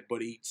all that.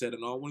 But he said,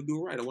 no, I want to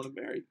do it right. I want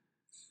to marry you.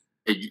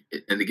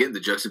 And again, the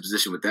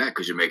juxtaposition with that,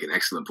 because you're making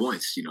excellent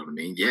points, you know what I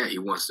mean? Yeah, he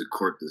wants to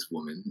court this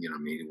woman, you know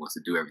what I mean? He wants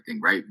to do everything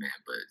right, man.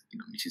 But,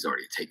 she's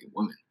already a taken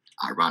woman,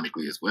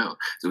 ironically as well.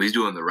 So he's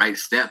doing the right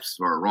steps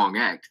for a wrong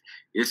act.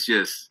 It's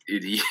just,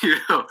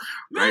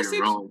 right and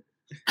wrong.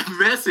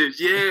 Message,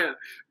 yeah,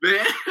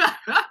 man.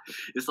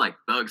 It's like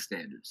thug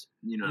standards,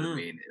 you know what I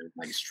mean?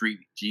 Like street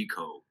G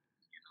code,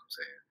 you know what I'm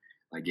saying?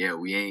 Like, yeah,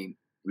 we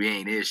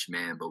ain't ish,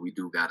 man, but we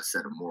do got a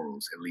set of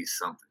morals, at least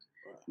something.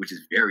 Which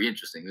is very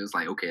interesting. It's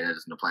like, okay, that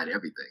doesn't apply to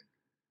everything.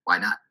 Why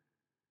not?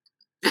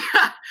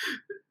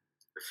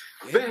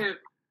 Man.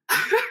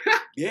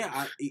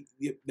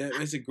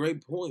 That's a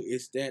great point.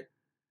 It's that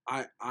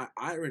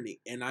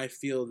irony, and I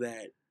feel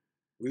that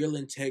real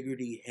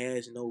integrity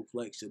has no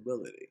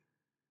flexibility,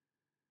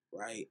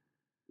 right?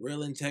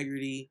 Real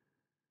integrity,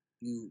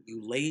 you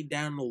lay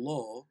down the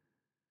law,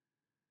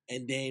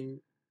 and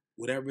then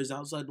whatever is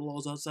outside the law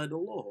is outside the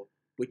law,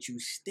 but you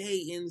stay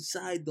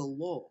inside the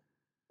law,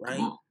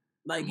 right?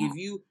 Like, if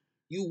you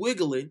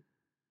wiggling,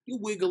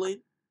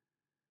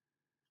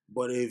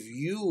 but if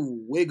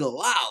you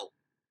wiggle out,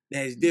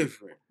 that's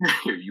different.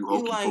 you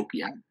hokey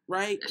pokey out.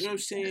 Right? You know what I'm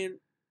saying?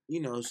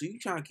 So you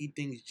trying to keep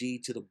things G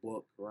to the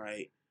book,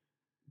 right?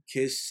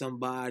 Kiss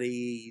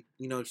somebody,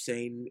 you know what I'm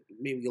saying?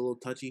 Maybe a little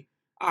touchy.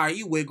 All right,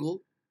 you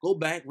wiggle, go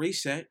back,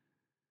 reset.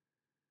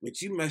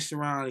 But you mess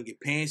around and get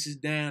pants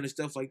down and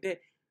stuff like that.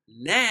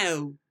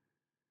 Now,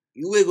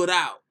 you wiggled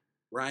out,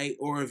 right?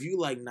 Or if you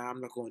like, nah, I'm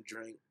not going to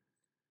drink.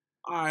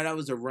 All right, I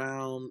was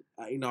around.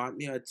 I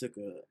took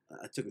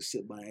a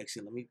sip by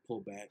accident. Let me pull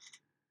back.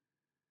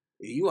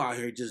 You out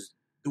here just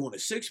doing a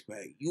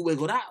 6-pack. You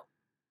wiggled out,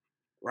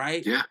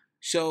 right? Yeah.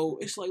 So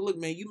it's like, look,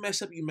 man, you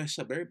mess up.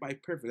 Everybody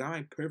perfect. I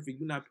ain't perfect.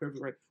 You're not perfect,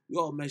 right? We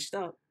all messed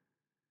up.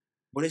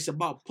 But it's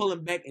about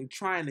pulling back and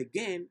trying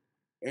again.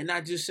 and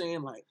not just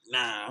saying like,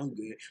 nah, I'm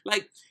good.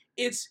 Like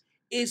it's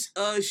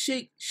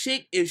Shake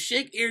if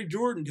Shake Air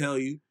Jordan tell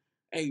you,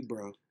 hey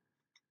bro,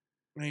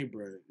 you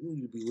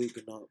need to be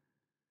waking up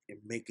and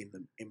making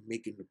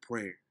the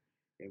prayer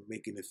and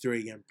making the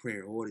 3 a.m.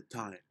 prayer all the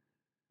time.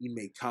 You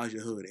make Taja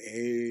Hood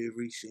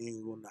every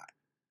single night.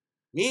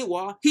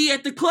 Meanwhile, he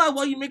at the club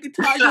while you making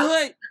Taja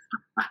Hood.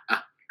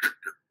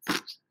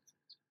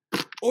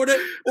 Or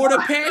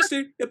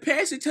the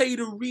pastor tell you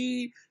to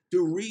read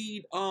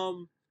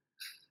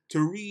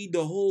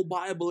the whole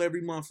Bible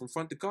every month from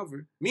front to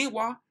cover.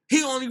 Meanwhile,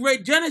 he only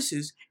read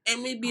Genesis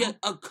and maybe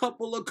a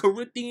couple of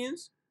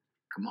Corinthians.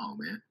 Come on,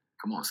 man.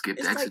 Come on, skip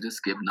It's Exodus, like,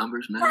 skip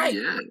Numbers, man. Right.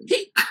 Yeah.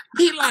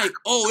 He like,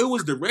 oh, it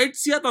was the Red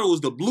Sea. I thought it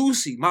was the Blue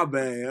Sea. My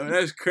bad. Oh,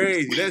 that's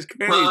crazy. That's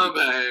crazy. My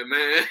bad,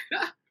 man.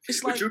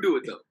 It's But like, you do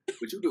it though.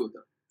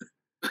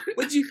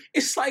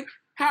 it's like,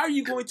 how are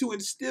you going to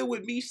instill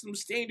with me some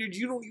standards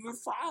you don't even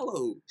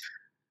follow?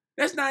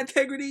 That's not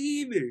integrity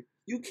either.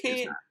 You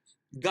can't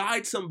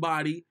guide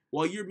somebody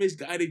while you're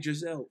misguided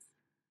yourself.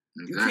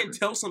 Exactly. You can't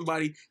tell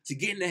somebody to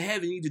get into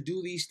heaven, you need to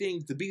do these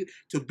things to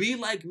be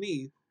like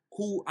me,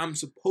 who I'm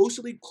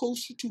supposedly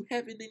closer to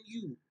heaven than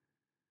you,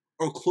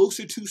 or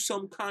closer to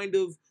some kind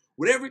of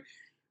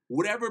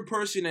whatever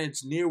person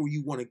that's near where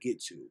you want to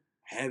get to,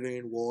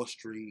 heaven, Wall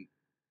Street,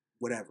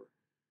 whatever.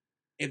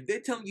 If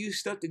they're telling you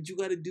stuff that you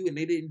got to do and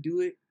they didn't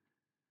do it,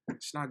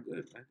 it's not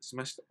good, man. It's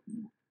messed up.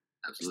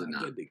 Absolutely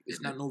it's not. Good.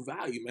 It's not no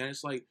value, man.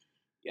 It's like,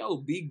 yo,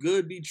 be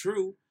good, be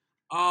true.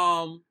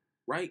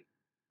 Right?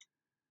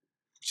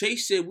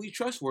 Chase said we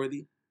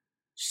trustworthy.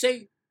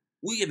 Say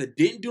we either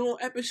didn't do no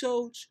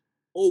episodes,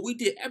 or we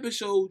did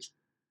episodes,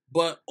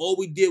 but all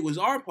we did was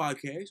our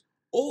podcast,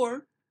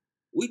 or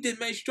we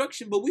did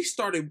instruction, but we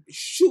started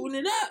shooting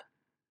it up.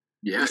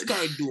 Yeah. We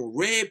started doing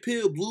red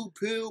pill, blue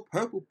pill,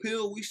 purple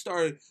pill. We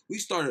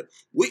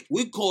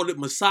called it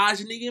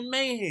misogyny and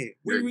mayhem.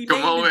 We renamed the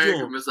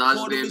joint.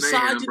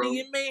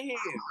 Misogyny and mayhem.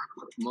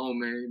 Come on,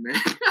 man.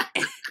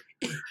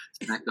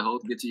 Smack the hole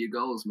to get to your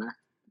goals, man.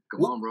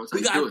 Come on, bro.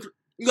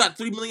 We got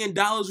 $3 million.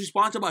 We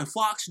sponsored by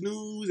Fox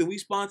News, and we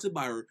sponsored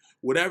by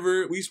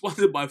whatever. We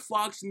sponsored by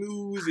Fox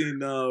News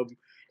and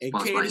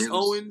Candace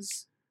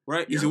Owens,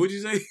 right? Yeah. Is it what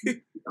you say?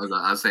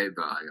 I say,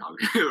 but I'll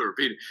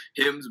repeat it.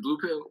 Hims, blue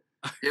pill.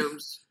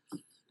 Hims.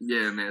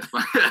 Yeah, man.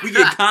 We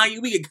get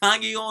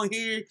Kanye on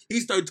here. He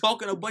started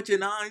talking a bunch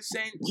of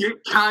nonsense.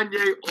 Get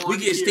Kanye on. We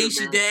get here,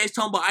 Stacey man. Dash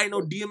talking about I didn't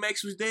know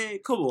DMX was dead.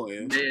 Come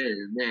on,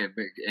 man.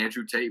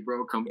 Andrew Tate,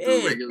 bro, come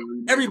through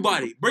regularly.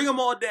 Everybody, bring them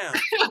all down.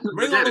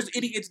 Bring all those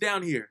idiots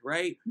down here,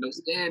 right? No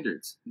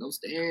standards,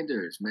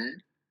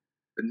 man.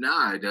 But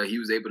nah, he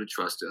was able to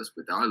trust us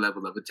with our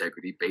level of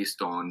integrity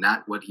based on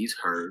not what he's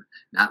heard,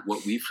 not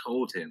what we've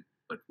told him,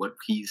 but what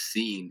he's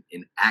seen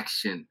in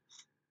action.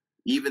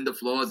 Even the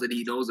flaws that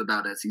he knows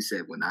about, as he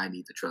said, when I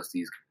need to trust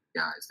these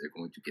guys, they're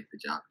going to get the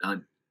job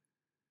done.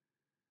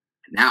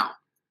 Now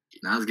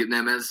let's get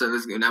that, man. So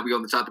now we go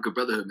on the topic of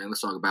brotherhood, man.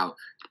 Let's talk about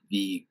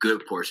the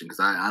good portion, because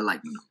I like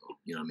Manolo.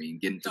 You know what I mean?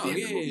 Getting to the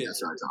end of the movie, I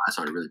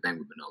started really banging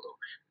with Manolo.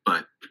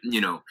 But,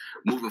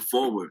 moving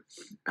forward,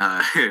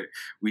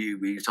 we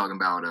were talking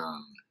about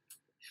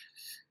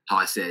how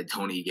I said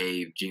Tony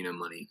gave Gina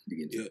money to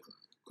get into the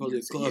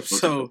club.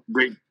 So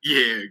great,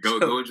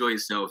 go enjoy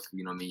yourself.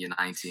 You know what I mean? You're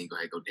 19, go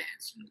ahead, go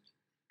dance.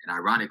 And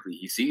ironically,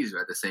 he sees her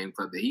at the same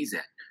club that he's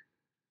at.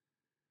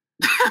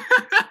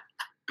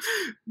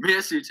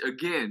 Message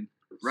again,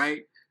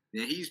 right?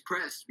 And he's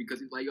pressed because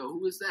he's like, yo,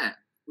 who is that?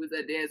 Who's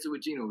that dancer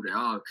with Gina over there?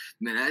 Oh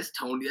man, that's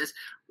Tony.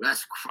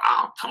 That's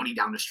Tony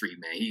down the street,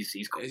 man.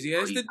 He's cool. Yeah,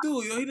 that's the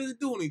dude. Yo, he doesn't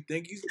do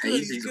anything. He's good.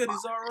 He's good.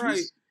 He's all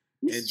right.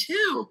 He's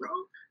chill, bro.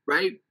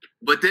 Right?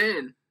 But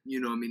then,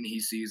 he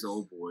sees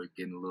old boy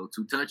getting a little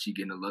too touchy,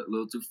 getting a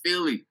little too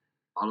feely.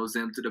 Follows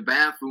them to the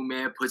bathroom,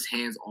 man. Puts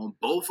hands on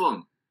both of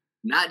them.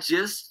 Not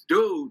just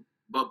dude,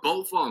 but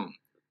both of them.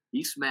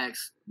 He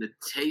smacks the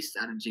taste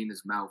out of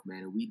Gina's mouth,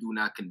 man. And we do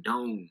not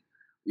condone.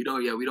 We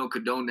don't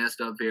condone that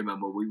stuff here, man.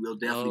 But we will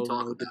definitely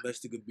talk about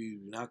domestic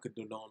abuse. Not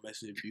condone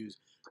domestic abuse.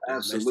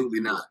 Absolutely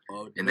not.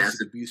 And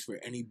domestic abuse for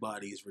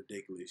anybody is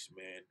ridiculous,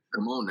 man.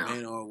 Come on now,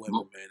 man or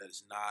women, man.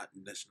 That's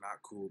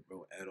not cool,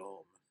 bro, at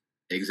all,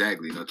 man.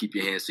 Exactly. Keep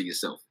your hands to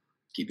yourself.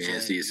 Keep your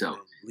hands to yourself.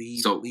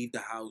 Leave the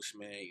house,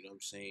 man. You know what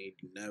I'm saying?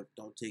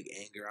 Don't take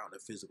anger out in a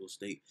physical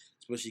state,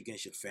 especially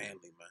against your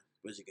family, man.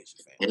 Especially against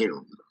your family.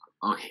 Hell.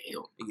 Oh,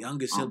 hell. The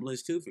younger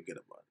siblings, too, forget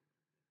about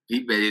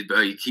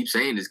it. He keeps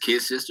saying his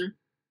kid sister,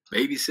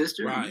 baby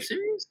sister. Right. Are you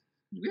serious?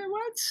 Yeah,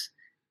 what?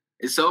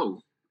 And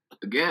so,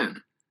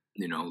 again,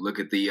 look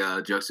at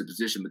the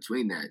juxtaposition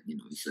between that. He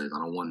says, I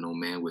don't want no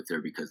man with her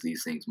because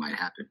these things might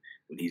happen.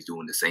 When he's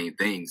doing the same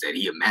things that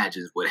he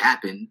imagines would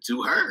happen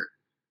to her.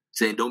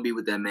 Saying, don't be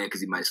with that man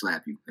because he might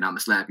slap you. And I'm going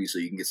to slap you so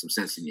you can get some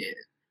sense in your head.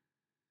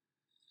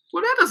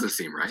 Well, that doesn't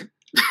seem right.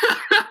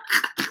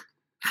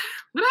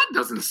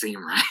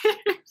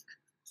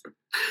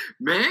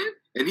 Man.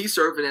 And he's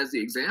serving as the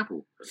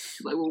example.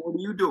 She's like, well, what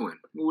are you doing?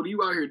 What are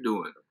you out here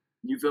doing?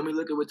 You feel me?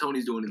 Look at what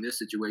Tony's doing in this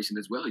situation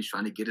as well. He's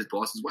trying to get his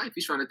boss's wife.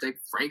 He's trying to take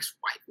Frank's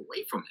wife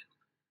away from him.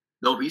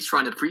 No, he's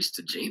trying to preach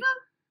to Gina?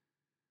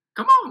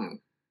 Come on.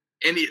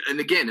 And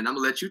again, and I'm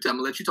gonna let you talk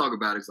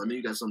about it because I know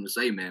you got something to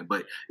say, man.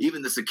 But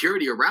even the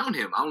security around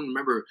him, I don't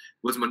remember.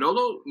 Was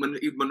Manolo?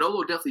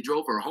 Manolo definitely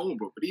drove her home,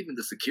 bro. But even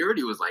the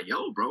security was like,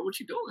 "Yo, bro, what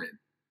you doing?"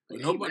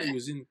 Like, nobody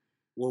was in.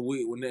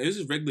 When this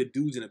is regular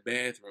dudes in the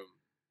bathroom.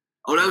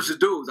 Oh, that was just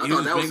dudes. I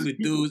thought that was regular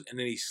dudes, and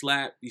then he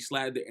slapped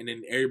it, and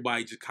then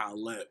everybody just kind of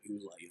left. He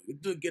was like,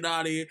 "Yo, get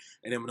out of here!"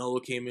 And then Manolo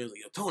came in, and was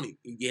like, "Yo, Tony,"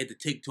 he had to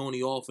take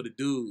Tony off for the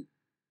dude.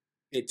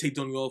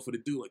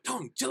 Like,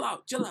 Tony, chill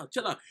out.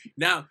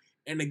 Now,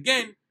 and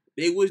again,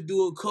 they was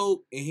doing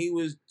coke, and he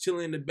was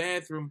chilling in the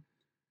bathroom,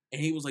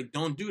 and he was like,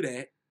 "Don't do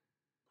that.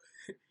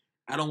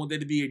 I don't want that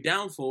to be your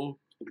downfall."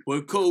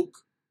 But coke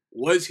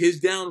was his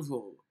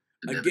downfall.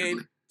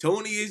 Again,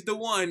 Tony is the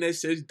one that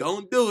says,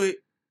 "Don't do it."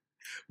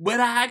 But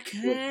I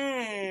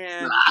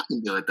can. I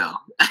can do it though.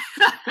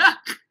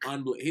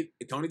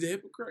 Tony's a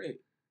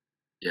hypocrite.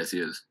 Yes, he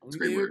is.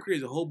 Tony's a hypocrite.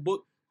 There's a whole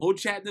book, whole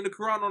chapter in the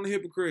Quran on the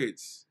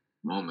hypocrites.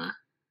 Come on,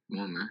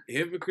 man.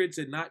 Hypocrites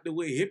are not the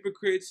way.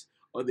 Hypocrites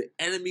are the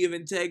enemy of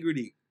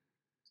integrity.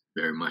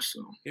 Very much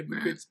so.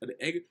 Hypocrites are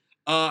the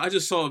I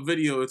just saw a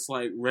video. It's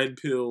like red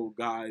pill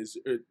guys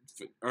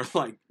are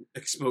like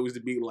exposed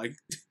to be like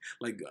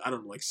I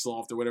don't know, like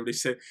soft or whatever they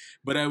said.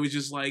 But I was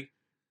just like,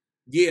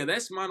 yeah,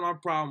 that's my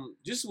problem.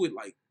 Just with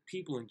like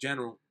people in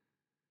general,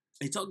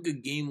 they talk a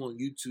good game on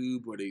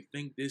YouTube or they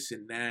think this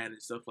and that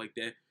and stuff like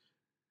that.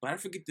 But I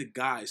forget the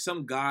guy,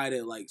 some guy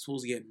that like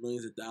supposedly had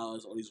millions of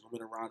dollars, all these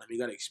women around him. He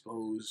got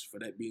exposed for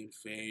that being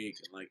fake,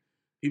 and like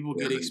people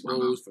get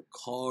exposed for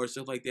cars,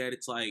 stuff like that.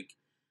 It's like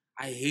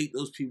I hate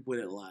those people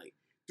that like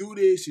do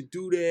this and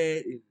do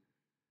that, and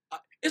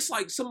it's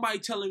like somebody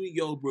telling me,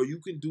 "Yo, bro, you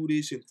can do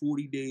this in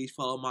 40 days.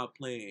 Follow my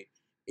plan,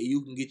 and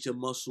you can get your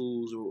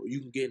muscles, or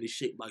you can get into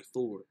shape like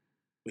Thor."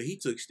 But he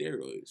took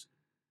steroids.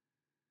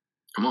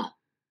 Come on.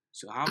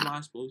 So how am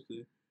I supposed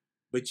to?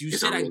 But you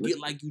said I get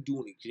like you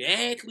doing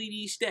exactly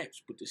these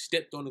steps, but the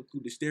steps don't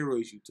include the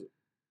steroids you took.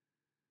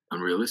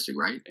 Unrealistic,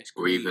 right?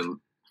 Or even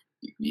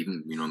you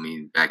know what I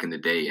mean, back in the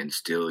day and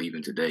still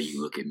even today,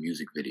 you look at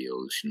music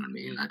videos, you know what I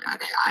mean?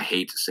 I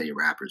hate to say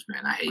rappers,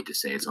 man. I hate to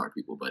say it's our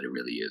people, but it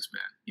really is,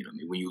 man. You know what I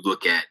mean? When you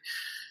look at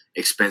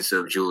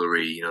expensive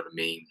jewelry, you know what I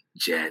mean?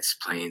 Jets,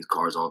 planes,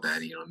 cars, all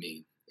that, you know what I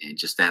mean? And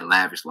just that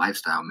lavish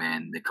lifestyle,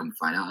 man, they come to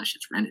find out that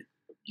shit's rented.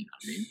 You know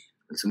what I mean?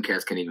 And some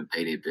cats can't even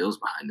pay their bills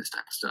behind this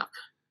type of stuff.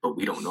 But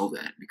we don't know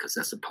that because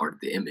that's a part of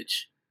the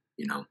image,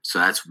 you know? So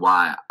that's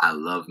why I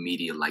love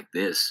media like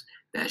this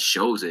that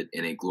shows it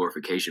in a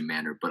glorification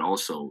manner, but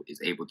also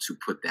is able to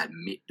put that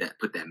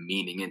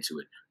meaning into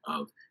it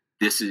of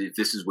this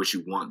is what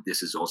you want.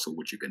 This is also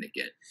what you're going to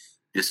get.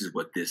 This is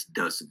what this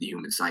does to the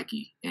human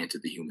psyche and to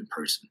the human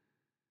person,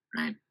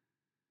 right?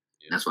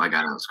 Yeah. That's why I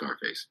got out of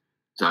Scarface.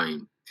 So, I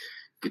mean,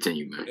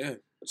 continue, man. Yeah.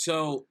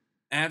 So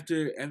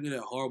after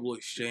that horrible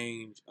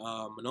exchange,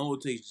 Manolo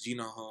takes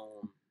Gina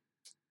home.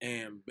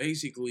 And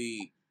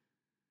basically,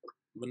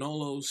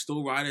 Manolo,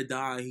 still ride or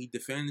die, he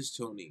defends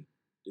Tony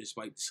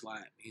despite the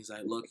slap. He's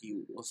like, look,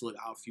 he wants to look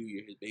out for you.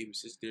 You're his baby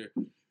sister.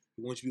 He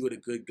wants you to be with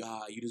a good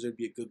guy. You deserve to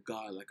be a good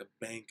guy, like a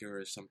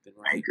banker or something,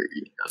 right? Banker,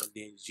 yeah. And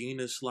then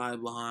Gina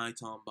slide behind,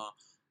 talking about,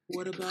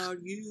 what about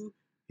you?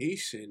 He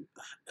said,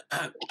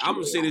 I'm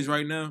going to say this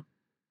right now.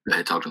 Go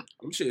ahead, talk to him.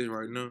 I'm going to say this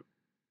right now.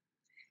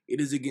 It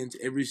is against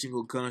every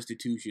single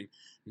constitution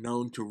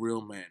known to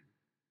real men.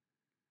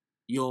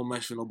 You don't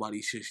mess with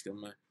nobody's sister,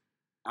 man.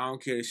 I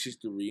don't care if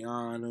sister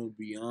Rihanna,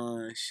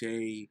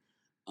 Beyonce,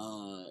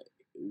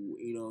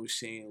 you know what I'm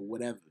saying,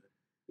 whatever.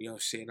 You know what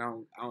I'm saying? I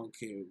don't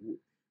care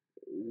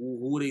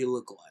who they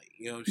look like.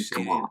 You know what I'm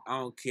saying? I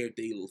don't care if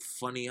they look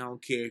funny. I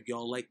don't care if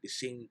y'all like the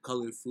same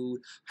colored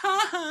food.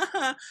 Ha ha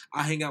ha.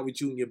 I hang out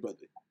with you and your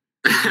brother.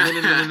 No.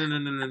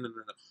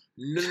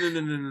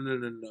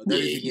 That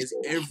is against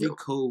every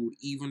code,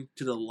 even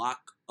to the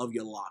lock of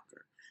your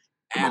locker.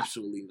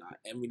 Absolutely not.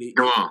 I mean,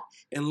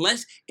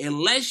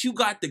 unless you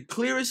got the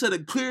clearest of the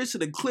clearest of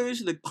the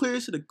clearest of the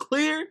clearest of the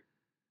clear,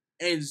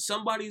 and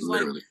somebody's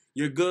literally like,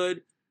 "You're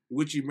good.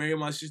 Would you marry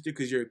my sister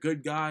because you're a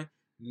good guy?"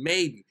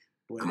 Maybe,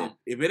 but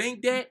if it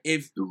ain't that,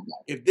 if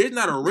there's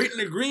not a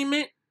written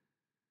agreement,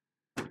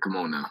 come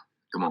on now,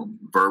 come on,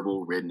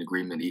 verbal written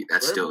agreement.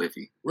 That's still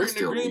iffy.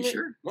 Written agreement,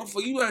 sure.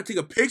 Motherfucker, you gotta take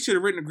a picture of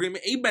the written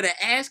agreement. And you better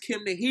ask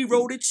him that he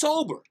wrote it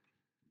sober.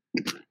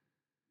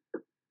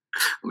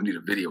 We need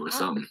a video or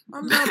something.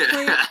 I'm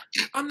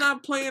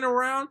not playing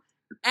around.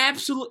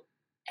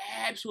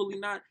 Absolutely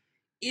not.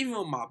 Even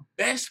with my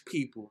best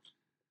people,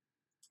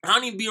 I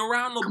don't even be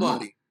around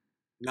nobody.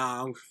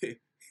 Nah, they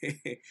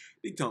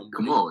talking about.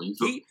 Come on,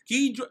 he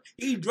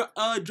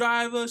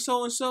drive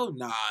so and so.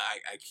 Nah,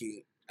 I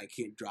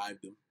can't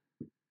drive them.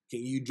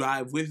 Can you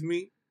drive with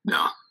me?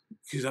 No,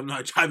 because I'm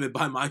not driving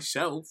by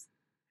myself.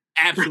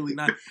 Absolutely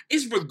not.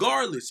 It's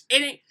regardless.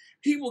 It ain't.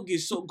 People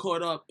get so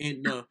caught up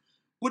in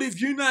but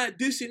if you're not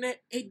this and that,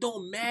 it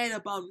don't matter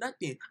about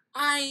nothing.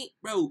 I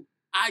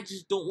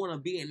just don't want to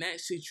be in that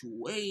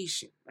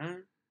situation,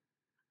 man.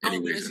 I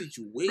don't be in that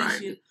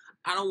situation. Right.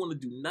 I don't want to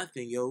do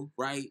nothing, yo,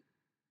 right?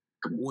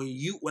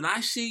 when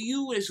I see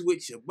you as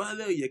with your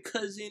brother, your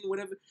cousin,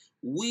 whatever,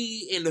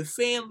 we in the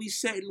family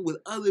setting with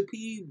other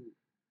people.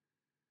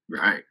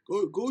 Right.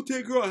 Go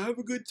take her out, have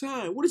a good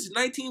time. What is it,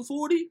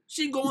 1940?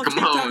 She go on Come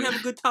TikTok, on. have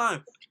a good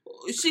time.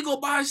 She go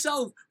by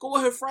herself. Go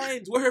with her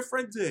friends. Where her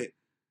friends at?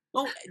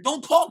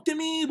 Don't talk to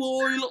me,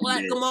 boy. You look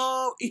like a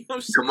mom. You know what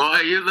I'm saying? Come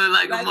on, you look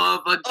like a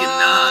motherfucking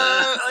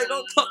like,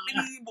 don't talk to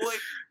me, boy.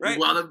 Right?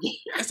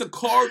 That's a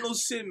cardinal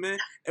sin, man.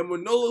 And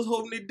Manolo's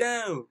holding it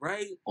down,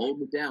 right?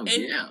 Holding it down,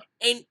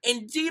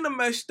 And Gina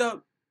messed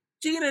up.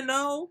 Gina,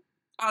 no.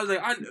 I was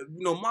like,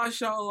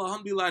 mashallah,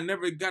 alhamdulillah, I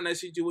never got in that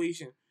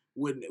situation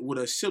with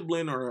a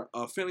sibling or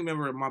a family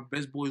member of my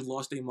best boys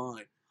lost their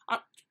mind.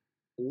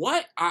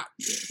 What?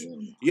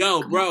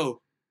 Yo,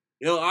 bro.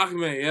 Yo,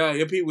 Ahmed,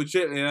 your people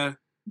tripping, yeah.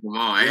 Come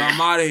on, yo,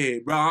 I'm out of here,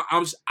 bro.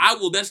 I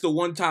will. That's the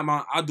one time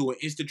I'll do an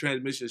instant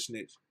transmission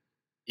snitch.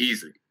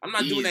 Easy. I'm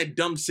not doing that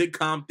dumb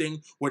sitcom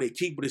thing where they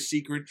keep it a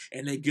secret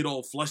and they get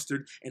all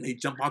flustered and they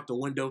jump out the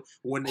window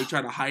when they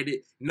try to hide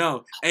it.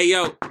 No. Hey,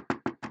 yo,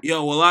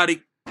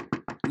 Waladi,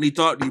 let me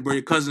talk to you, bro.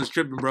 Your cousin's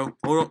tripping, bro.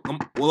 Hold on,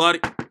 Waladi.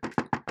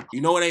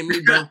 You know it ain't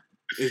me, bro.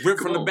 It's ripped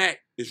from the back.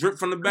 It's ripped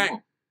from the back.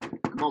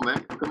 Come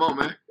on,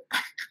 man.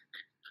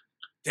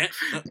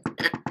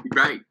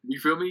 Right. You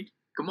feel me?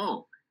 Come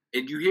on.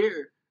 And you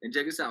hear, and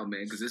check this out,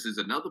 man, because this is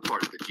another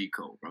part of the G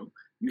code, bro.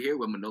 You hear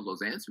what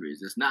Manolo's answer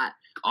is. It's not,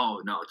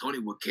 oh, no, Tony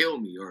will kill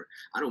me, or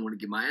I don't want to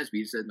get my ass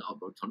beat. He said, no,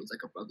 bro, Tony's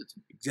like a brother to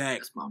me. Exactly.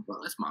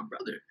 That's my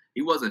brother.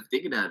 He wasn't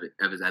thinking of it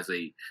as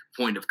a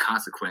point of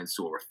consequence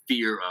or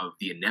fear of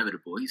the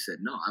inevitable. He said,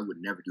 no, I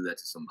would never do that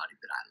to somebody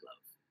that I love.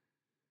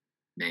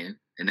 Man.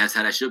 And that's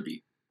how that should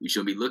be. We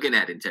should be looking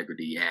at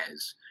integrity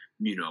as,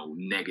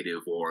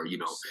 negative or,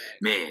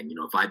 man,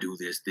 if I do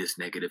this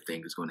negative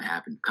thing is going to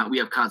happen. We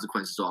have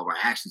consequences to all of our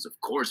actions, of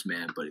course,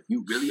 man. But if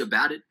you really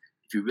about it,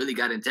 if you really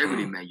got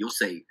integrity, man, you'll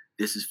say,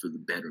 this is for the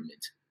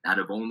betterment, not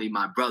of only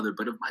my brother,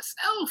 but of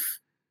myself.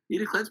 I need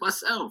to cleanse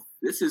myself.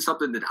 This is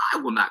something that I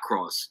will not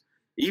cross.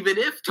 Even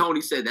if Tony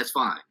said, that's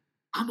fine.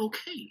 I'm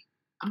okay.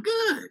 I'm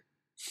good,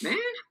 man.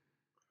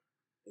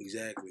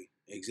 Exactly.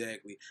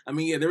 I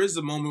mean, yeah, there is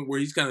a moment where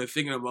he's kind of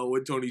thinking about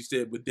what Tony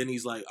said, but then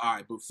he's like, all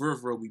right, but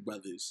for we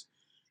brothers.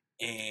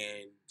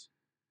 And,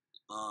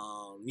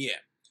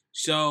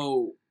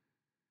 So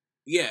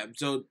he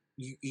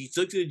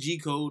took to the G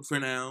code for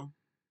now,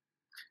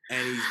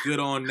 and he's good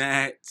on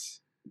that.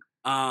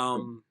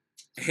 Because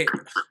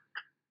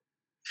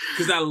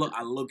I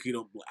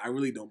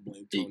really don't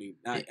blame Tony.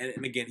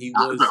 And again, he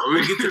was.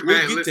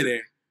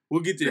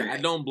 We'll get to that. I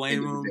don't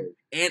blame him.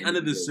 And under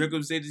the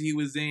circumstances he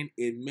was in,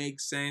 it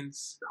makes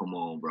sense. Come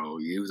on, bro.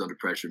 He was under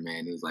pressure,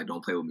 man. He was like,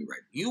 don't play with me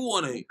right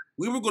now.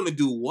 We were going to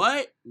do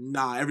what?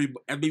 Nah,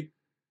 everybody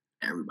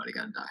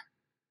got to die.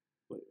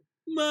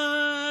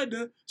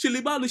 Murder.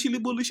 Shilly bally,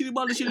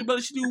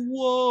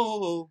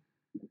 whoa.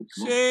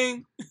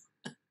 Sing.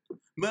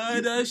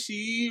 Murder,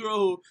 she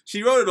wrote.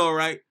 She wrote it all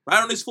right.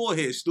 Right on his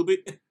forehead,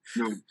 stupid.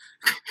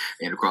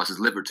 And across his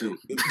liver, too.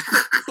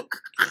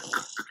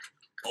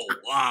 Oh,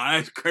 wow,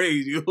 that's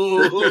crazy.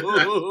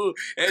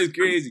 That's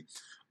crazy.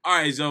 All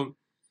right, so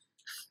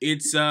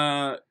it's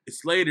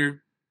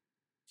later.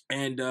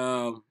 And,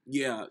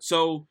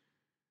 so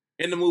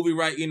in the movie,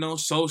 right,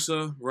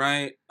 Sosa,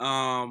 right?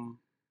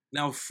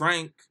 Now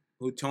Frank,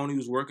 who Tony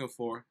was working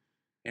for,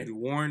 had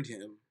warned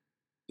him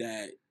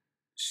that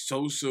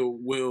Sosa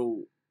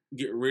will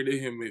get rid of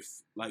him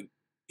if,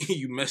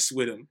 you mess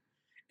with him.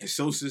 And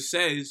Sosa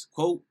says,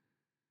 quote,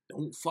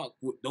 don't fuck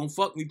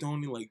me,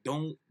 Tony.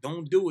 Don't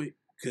do it.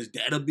 Because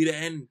that'll be the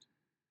end.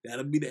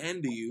 That'll be the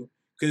end of you.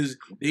 Because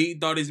they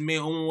thought his man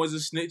Omar was a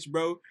snitch,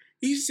 bro.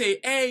 He said,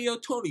 hey, yo,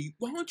 Tony,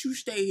 why don't you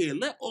stay here?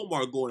 Let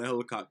Omar go in the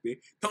helicopter.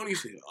 Tony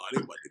said, oh,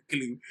 they about to kill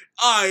him.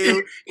 All right,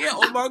 yo. Yeah,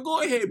 Omar, go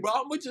ahead, bro.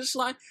 I'm going to just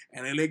slide.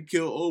 And then they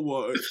kill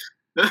Omar.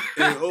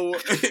 And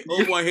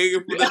Omar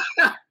hanging from the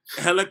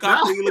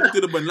helicopter. He looked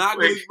through the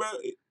binoculars, bro.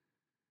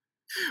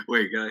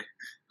 Wait, guy.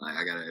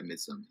 I got to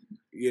admit something.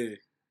 Yeah.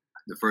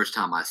 The first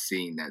time I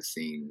seen that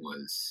scene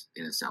was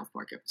in a South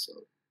Park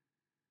episode.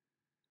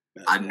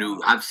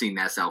 I've seen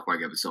that South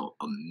Park episode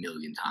a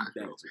million times,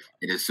 bro.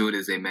 And as soon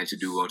as they mentioned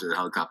dude going to the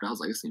helicopter, I was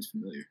like, this seems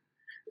familiar.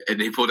 And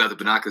they pulled out the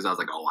binoculars, I was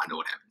like, oh, I know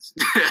what happens.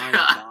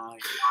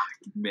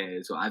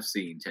 Man, so I've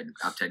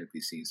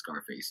technically seen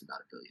Scarface about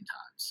 1 billion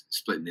times,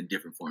 splitting in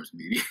different forms of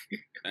media.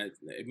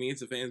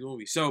 It's a fans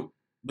movie. So,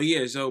 but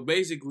yeah, so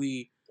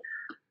basically,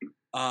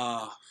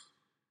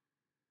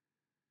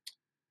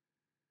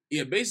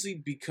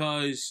 basically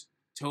because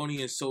Tony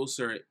and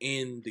Sosa are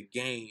in the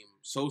game,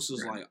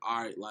 Sosa's like,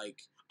 all right,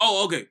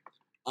 oh, okay.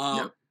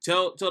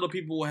 Tell the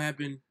people what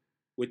happened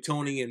with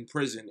Tony in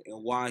prison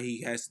and why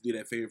he has to do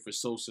that favor for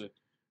Sosa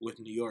with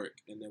New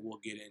York, and then we'll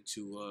get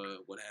into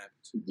what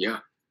happens.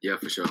 Yeah,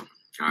 for sure.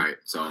 All right.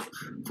 So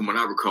from what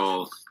I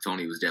recall,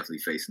 Tony was definitely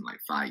facing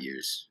 5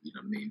 years. You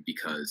know what I mean?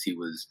 Because he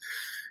was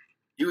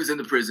in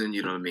the prison.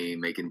 You know what I mean?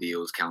 Making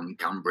deals, counting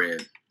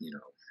bread.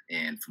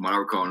 And from what I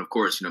recall, and of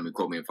course,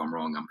 quote me if I'm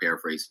wrong. I'm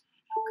paraphrasing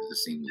because the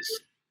scene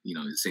was you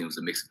know, it seems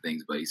a mix of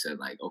things, but he said,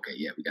 like, okay,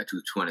 yeah, we got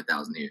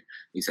 200,000 here.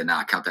 He said,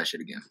 nah, count that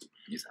shit again.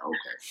 He said,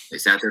 okay. They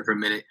sat there for a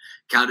minute,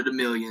 counted $1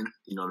 million,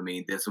 you know what I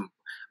mean? Then some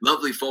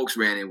lovely folks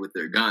ran in with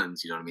their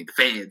guns, you know what I mean?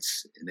 The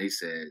feds. And they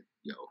said,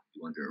 yo,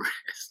 you under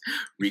arrest.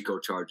 RICO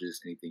charges,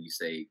 anything you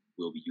say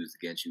will be used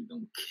against you.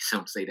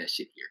 Don't say that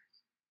shit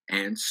here.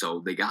 And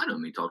so they got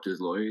him. He talked to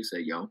his lawyer. He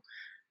said, yo,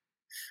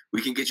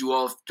 we can get you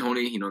off,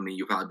 Tony. You know what I mean?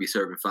 You'll probably be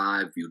serving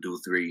 5. You'll do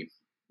 3.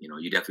 You know,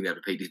 you definitely have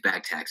to pay these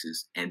back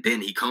taxes. And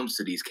then he comes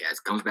to these cats,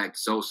 comes back to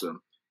Sosa.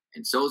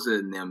 And Sosa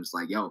and them is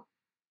like, yo,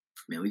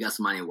 man, we got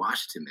somebody in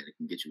Washington, man, that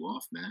can get you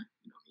off, man.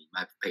 You know, you might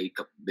have to pay a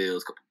couple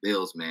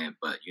bills, man,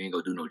 but you ain't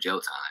gonna do no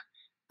jail time.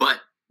 But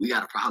we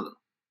got a problem.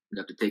 We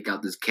have to take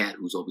out this cat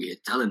who's over here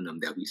telling them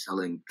that we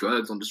selling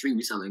drugs on the street.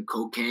 We selling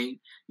cocaine.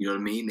 You know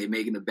what I mean? They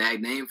making a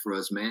bad name for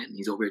us, man.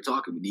 He's over here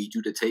talking. We need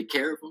you to take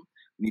care of him.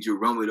 We need you to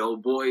run with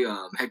old boy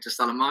Hector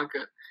Salamanca,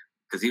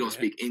 because he don't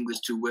speak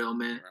English too well,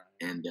 man.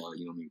 And,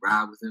 you know, we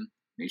ride with him.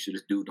 Make sure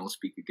this dude don't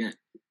speak again.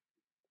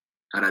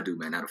 How'd I do,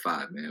 man? Out of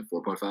 5, man.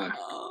 4.5?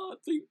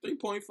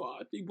 3.5.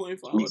 3.5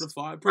 out of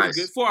 5. Pretty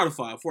good. 4 out of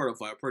 5. 4 out of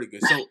 5. Pretty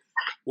good. So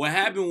what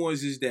happened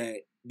was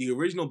that the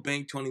original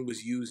bank Tony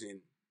was using,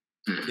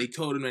 they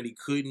told him that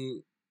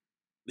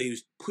they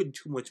was putting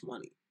too much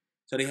money.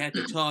 So they had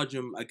to charge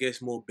him, I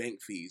guess, more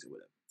bank fees or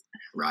whatever.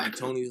 Right. And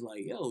Tony's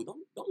like, yo,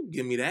 don't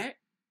give me that.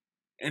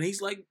 And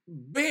he's like,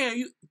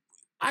 bam,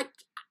 I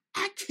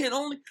can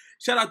only,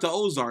 shout out to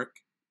Ozark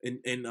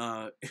and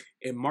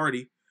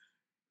Marty.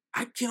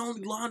 I can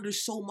only launder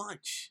so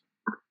much.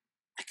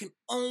 I can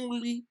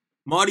only,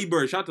 Marty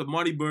Bird, shout out to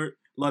Marty Bird.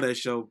 Love that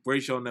show.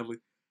 Great show on Netflix.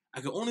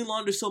 I can only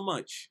launder so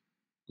much.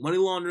 Money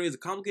laundering is a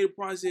complicated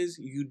process.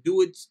 You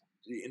do it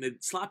in a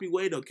sloppy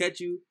way, they'll catch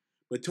you.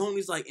 But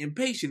Tony's like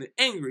impatient and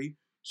angry.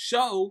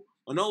 So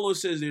Manolo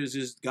says there's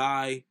this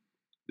guy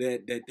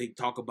that they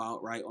talk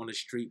about, right, on the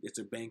street. It's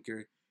a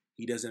banker.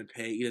 He doesn't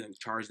pay. He doesn't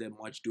charge that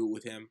much. Do it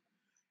with him.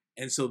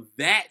 And so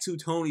that's who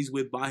Tony's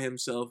with by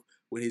himself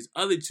with his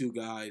other 2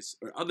 guys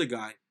or other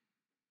guy.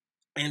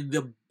 And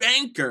the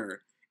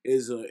banker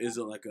is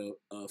like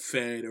a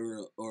Fed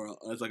or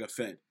it's like a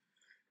Fed.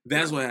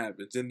 That's what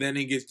happens. And then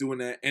he gets doing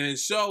that. And then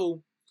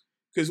so,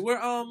 because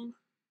we're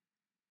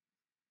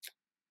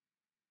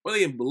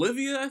they in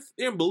Bolivia?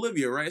 They're in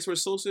Bolivia, right? That's where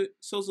Sosa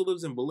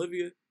lives, in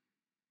Bolivia.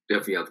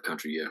 Definitely out the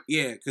country, yeah.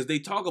 Yeah, because they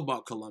talk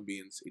about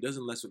Colombians. He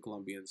doesn't mess with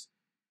Colombians.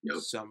 Yep.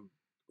 Some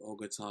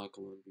Bogota,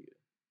 Colombia.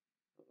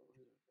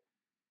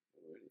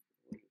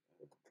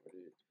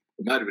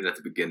 It might have been at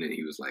the beginning.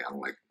 He was like, I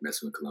don't like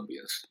messing with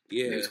Colombians.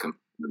 Yeah. They just come to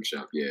the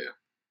shop, yeah.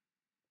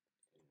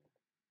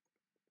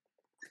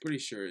 Pretty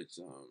sure it's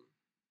I'm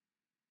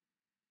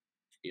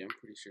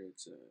pretty sure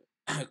it's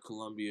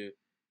Colombia.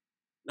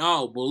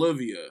 No,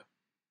 Bolivia.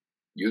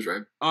 You was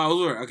right. Oh, I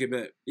was right. Okay,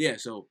 bet. Yeah,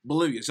 so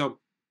Bolivia. So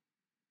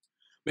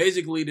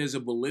basically, there's a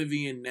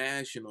Bolivian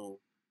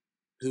national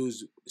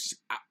who's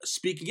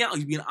speaking out.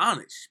 He's being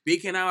honest,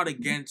 speaking out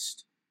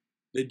against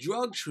the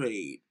drug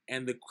trade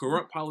and the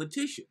corrupt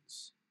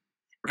politicians.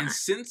 And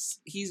since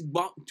he's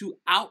bought to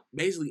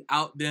basically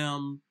out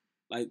them,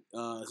 like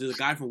there's a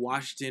guy from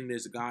Washington,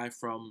 there's a guy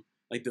from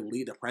like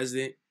the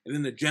president, and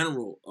then the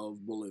general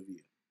of Bolivia.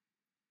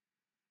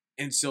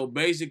 And so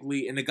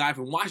basically, and the guy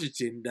from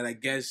Washington that I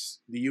guess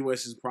the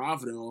U.S. is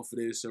profiting off of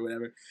this or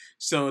whatever.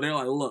 So they're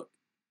like, look,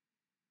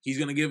 he's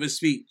going to give a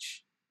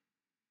speech.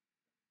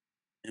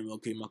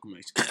 MLK Malcolm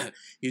X.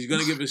 He's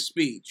going to give a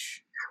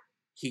speech.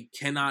 He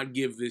cannot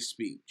give this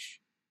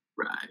speech.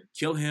 Right.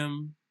 Kill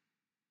him.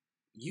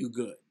 You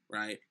good,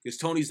 right? Because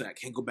Tony's like, I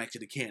can't go back to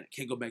the can.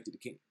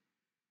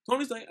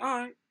 Tony's like,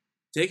 all right.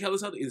 Take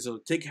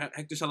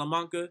Hector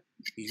Salamanca.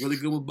 He's really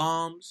good with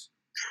bombs.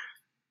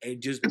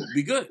 And just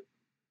be good.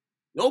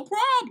 No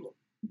problem.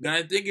 And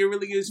I think it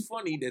really is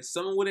funny that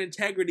someone with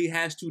integrity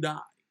has to die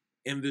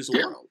in this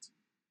world.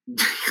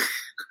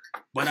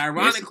 But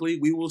ironically,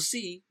 we will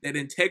see that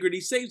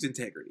integrity saves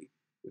integrity,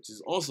 which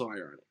is also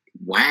ironic.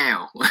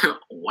 Wow.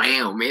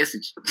 Wow,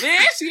 message.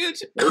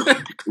 Message. We're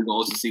going to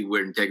also see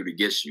where integrity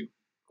gets you.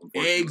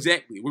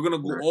 Exactly. We're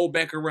going to go all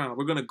back around.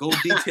 We're going to go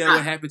detail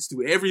what happens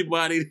to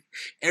everybody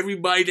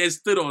that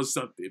stood on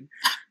something.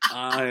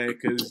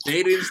 Because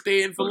they didn't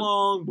stand for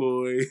long,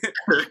 boy.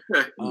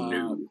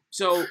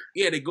 So,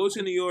 yeah, they go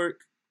to New York,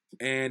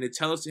 and they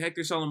tell us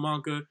Hector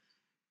Salamanca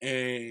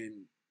and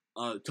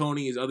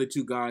Tony, his other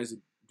 2 guys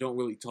that don't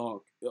really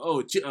talk.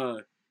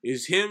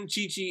 Is him,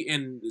 Chichi,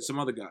 and some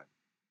other guy.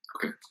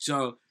 Okay.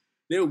 So,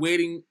 they're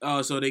waiting.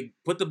 So, they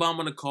put the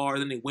bomb on the car,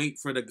 then they wait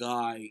for the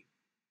guy,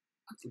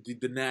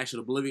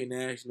 the Bolivian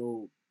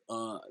national,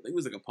 I think it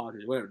was like a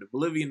politician, whatever, the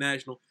Bolivian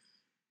national,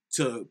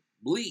 to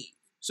leave.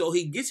 So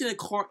he gets in the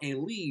car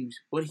and leaves,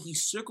 but he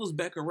circles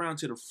back around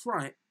to the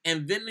front,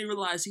 and then they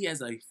realize he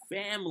has a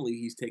family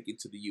he's taking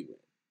to the UN.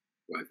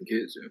 Wife and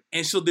kids, yeah.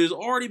 And so there's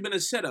already been a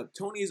setup.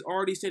 Tony has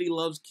already said he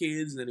loves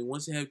kids, and that he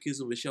wants to have kids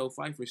with Michelle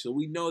Pfeiffer, so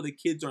we know the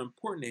kids are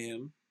important to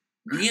him.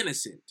 The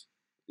innocent.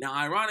 Now,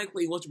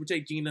 ironically, he wants to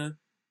protect Gina,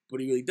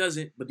 but he really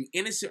doesn't. But the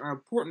innocent are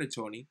important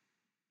to Tony.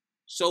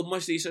 So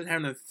much that he starts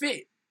having a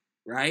fit,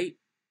 right?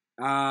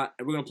 And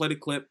we're gonna play the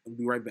clip and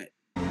be right back.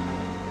 You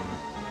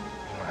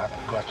don't have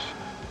the guts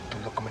to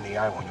look him in the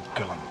eye when you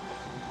kill him.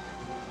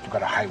 You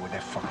gotta hide with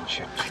that fucking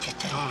shit.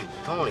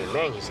 Tony,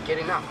 man, you're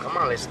getting up. Come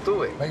on, let's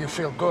do it. Make you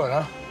feel good,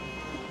 huh?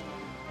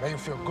 Make you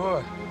feel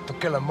good to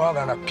kill a mother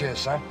and a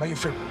kiss, huh? Make you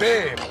feel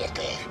big.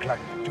 Like,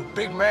 you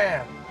big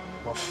man.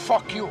 Well,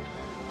 fuck you.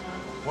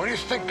 What do you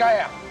think I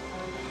am?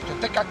 You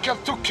think I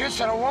killed 2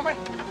 kids and a woman?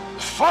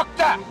 Fuck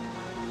that!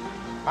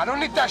 I don't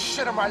need that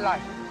shit in my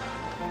life.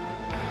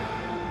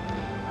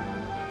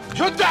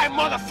 You die,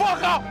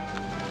 motherfucker!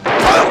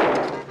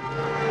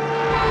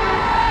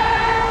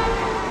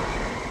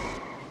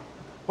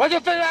 What do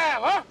you think I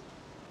am, huh?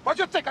 What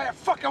do you think I am, a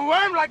fucking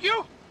worm like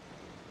you?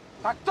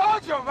 I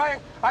told you, man.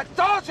 I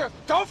told you,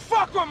 don't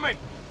fuck with me.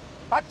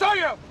 I told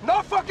you,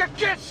 no fucking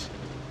kids.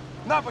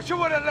 No, but you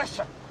wouldn't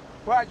listen.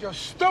 Well, you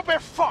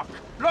stupid fuck.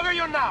 Look at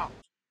you now.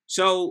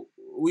 So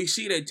we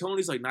see that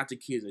Tony's like, not the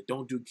kids. Like,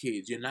 don't do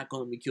kids. You're not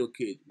gonna let me kill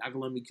kids. You're not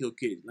gonna let me kill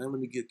kids. You're not gonna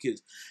let me kill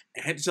kids.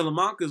 And Hector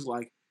Salamanca's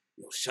like,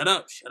 yo, shut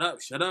up. Like,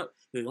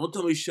 don't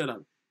tell me shut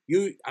up.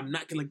 I'm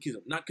not killing kids.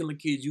 I'm not killing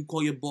kids. You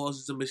call your boss,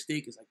 it's a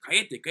mistake. It's like,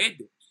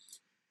 cállate.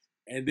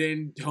 And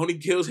then Tony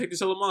kills Hector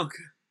Salamanca.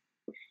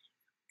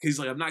 He's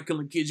like, I'm not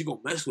killing kids. You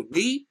gonna mess with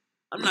me?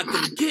 I'm not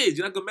killing kids.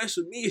 You're not gonna mess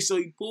with me. So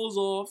he pulls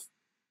off,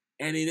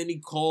 and then he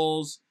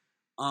calls,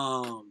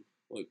 I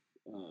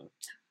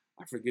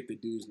forget the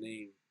dude's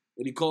name,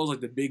 but he calls like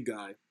the big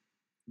guy,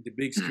 the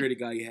big security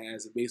guy he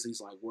has, and basically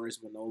he's like,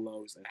 "Where's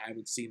Manolo?" He's like, "I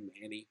haven't seen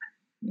Manny."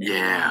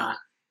 Yeah.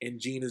 And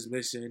Gina's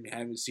missing.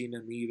 Haven't seen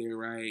him either,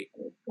 right?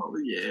 Oh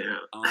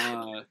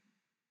yeah.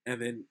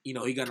 And then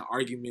he got an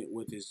argument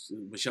with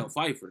Michelle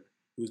Pfeiffer,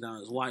 who's now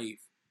his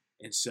wife,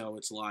 and so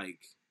it's like,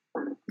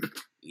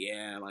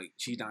 yeah, like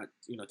she's not,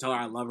 tell her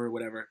I love her,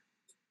 whatever.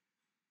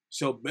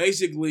 So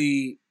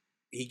basically,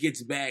 he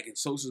gets back, and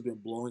Sosa's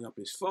been blowing up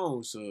his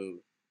phone.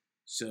 So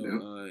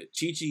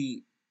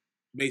Chi-Chi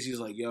basically is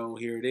like, yo,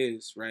 here it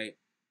is, right?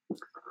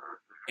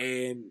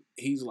 And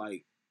he's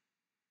like,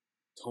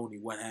 Tony,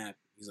 what happened?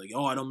 He's like,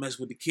 oh, I don't mess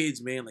with the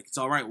kids, man. Like, it's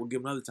all right. We'll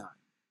give him another time.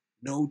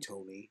 No,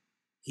 Tony.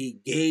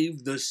 He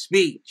gave the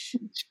speech.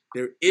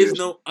 There is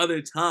no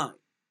other time.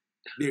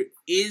 There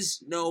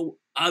is no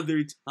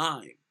other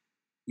time.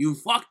 You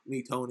fucked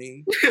me,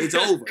 Tony. It's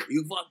over.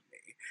 You fucked me.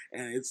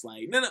 And it's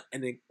like, no.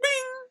 And then,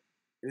 bing!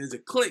 And there's a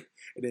click.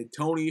 And then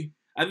Tony,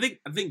 I think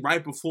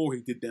right before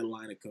he did that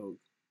line of coke.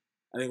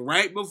 I think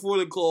right before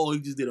the call, he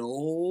just did a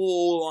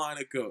whole line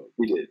of coke.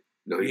 He did.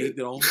 No, he did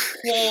a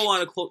whole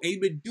line of coke. And he's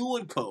been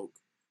doing coke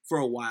for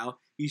a while.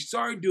 He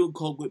started doing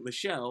coke with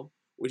Michelle,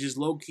 which is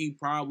low-key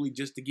probably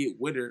just to get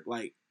with her.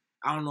 Like,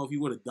 I don't know if he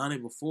would have done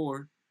it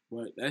before,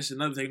 but that's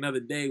another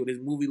day with his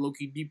movie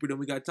low-key deeper than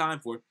we got time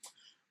for.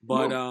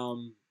 But,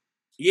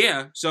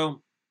 yeah,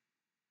 so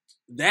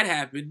that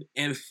happened,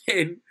 and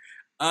then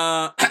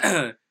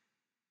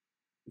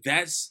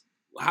that's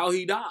how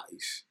he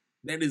dies.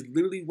 That is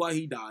literally why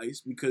he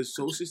dies, because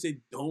Sosa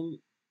said, don't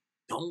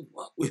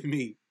fuck with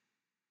me.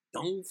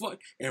 Don't fuck.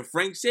 And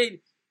Frank said,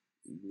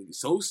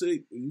 Sosa,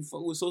 you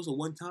fuck with Sosa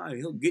one time,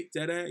 he'll get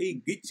that ass.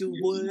 He'll get you,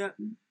 boy.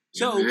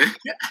 So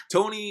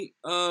Tony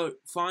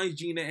finds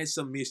Gina at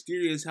some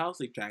mysterious house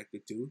they tracked her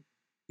to.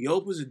 He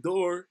opens the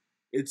door.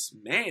 It's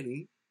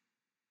Manny,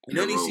 and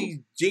then he sees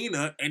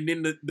Gina, and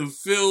then the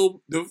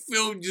film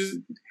just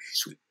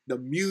the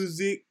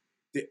music,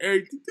 the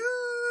everything,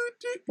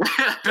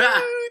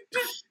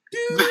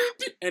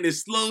 and it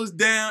slows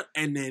down,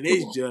 and then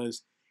it's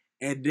just,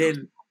 and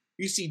then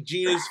you see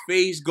Gina's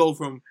face go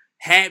from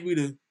happy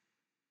to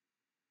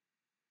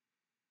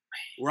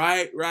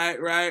right,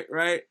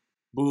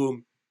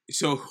 boom.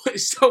 So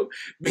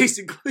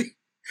basically,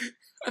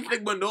 I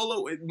think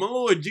Manolo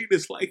and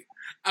Gina's like,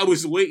 I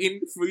was waiting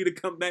for you to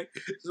come back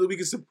so we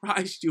can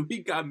surprise you.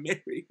 We got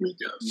married.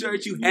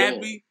 Aren't you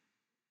happy?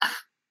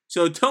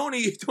 So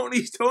Tony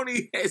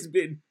has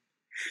been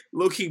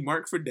low-key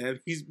marked for death.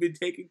 He's been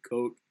taking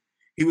coke.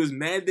 He was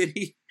mad that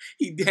he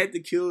had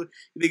to kill.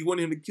 They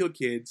wanted him to kill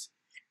kids.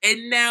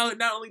 And now,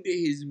 not only did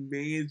his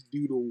mans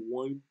do the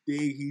one thing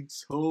he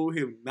told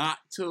him not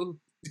to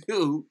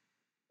do,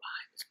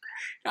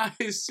 now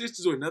his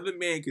sister's with another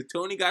man, because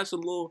Tony got some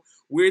little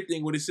weird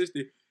thing with his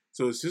sister.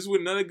 So his sister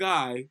with another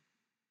guy,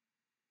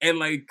 and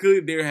like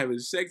clearly they're having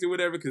sex or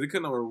whatever, because they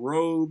come out with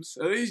robes.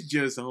 So it's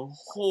just a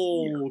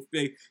whole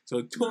thing.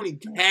 So Tony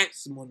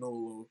caps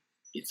Manolo.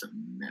 It's a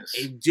mess.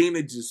 And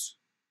Gina just,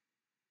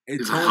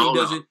 and Tony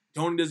doesn't,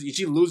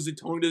 she loses it.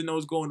 Tony doesn't know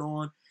what's going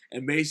on.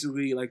 And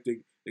basically, like,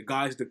 the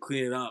guys to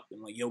clean it up.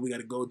 And like, yo, we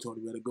gotta go,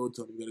 Tony. We gotta go,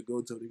 Tony. We gotta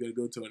go, Tony. We gotta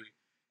go, Tony.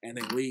 And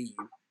they leave.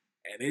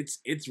 And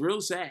it's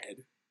real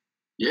sad.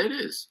 Yeah, it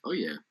is. Oh,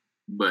 yeah.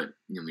 But,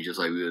 just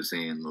like we were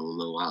saying a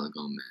little while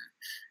ago,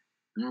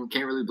 man,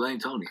 can't really blame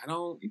Tony. I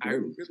told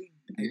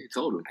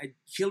him.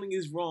 Killing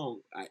is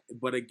wrong.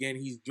 But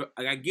again,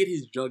 I get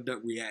his drugged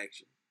up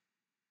reaction.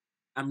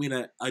 I mean,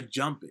 a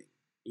jumping.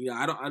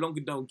 I don't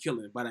condone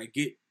killing, but I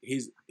get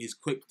his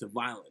quick to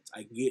violence.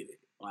 I get it.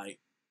 Like,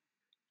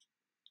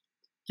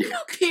 you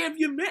don't care if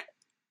you're mad.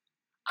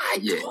 I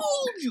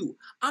told you.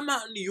 I'm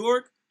out in New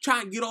York.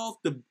 trying to get off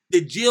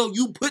the jail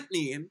you put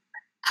me in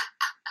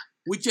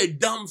with your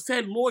dumb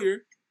Fed lawyer,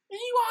 and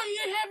you out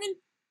here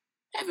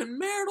having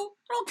marital.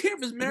 I don't care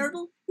if it's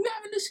marital. You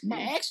having this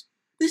sex.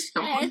 This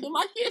sex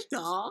like this,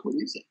 dog. What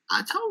is it?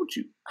 I told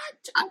you.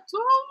 I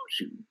told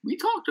you. We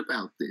talked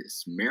about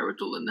this.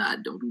 Marital or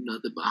not, don't do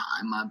nothing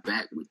behind my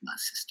back with my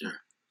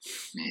sister.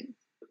 Man.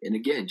 And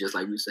again, just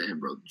like we were saying,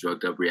 bro,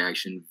 drugged up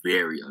reaction,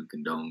 very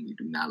uncondoned. We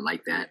do not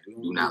like that.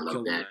 Do not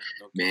love that.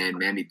 Man,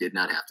 Manny did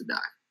not have to die.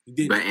 He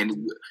did. But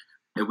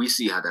and we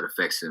see how that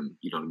affects him,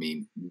 you know what I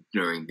mean,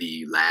 during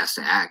the last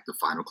act, the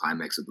final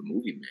climax of the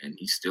movie, man.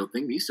 He's still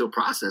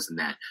processing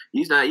that.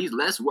 He's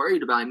less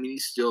worried about, I mean,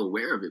 he's still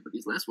aware of it, but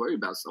he's less worried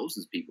about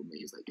Sosa's people, man.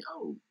 He's like,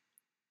 yo,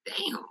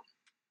 damn.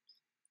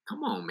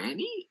 Come on, man.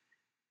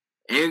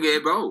 And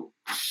bro,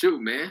 shoot,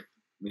 man. I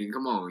mean,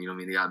 come on, you know what I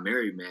mean? They got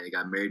married, man. They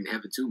got married in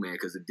heaven too, man,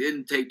 because it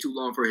didn't take too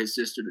long for his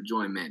sister to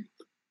join Manny.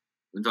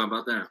 We talking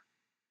about that.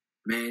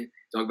 Man,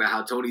 talk about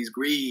how Tony's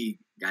greed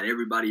got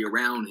everybody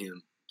around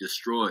him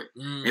destroyed.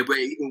 But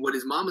even what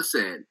his mama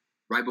said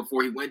right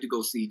before he went to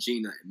go see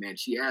Gina, and man,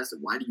 she asked him,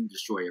 why do you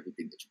destroy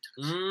everything that you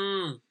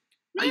touch?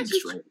 Why do you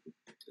destroy everything?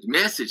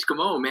 Message,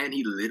 come on, man.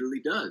 He literally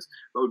does.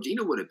 Bro,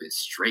 Gina would have been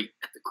straight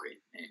at the crib,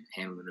 man,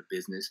 handling the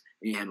business.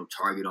 They ain't had no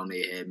target on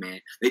their head, man.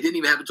 They didn't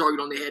even have a target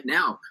on their head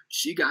now.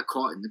 She got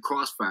caught in the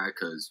crossfire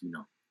because, you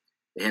know,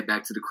 they head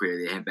back to the crib.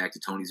 They head back to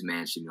Tony's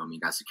mansion. You know what I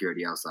mean? Got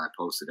security outside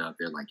posted up.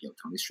 They're like, yo,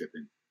 Tony's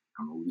stripping.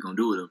 I don't know what we're going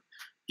to do with him.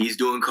 He's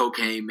doing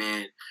cocaine,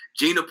 man.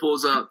 Gina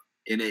pulls up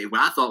in what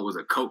I thought was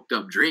a coked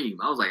up dream.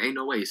 I was like, ain't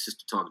no way his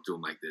sister talking to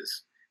him like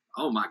this.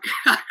 Oh, my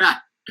God.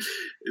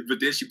 But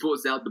then she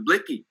pulls out the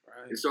blicky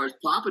and starts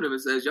popping him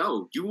and says,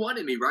 yo, you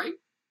wanted me, right?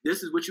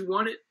 This is what you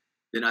wanted?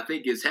 Then I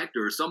think it's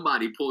Hector or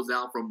somebody pulls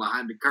out from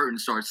behind the curtain,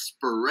 starts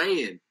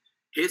spraying,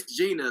 hits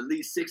Gina at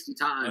least 60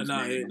 times.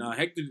 No,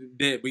 Hector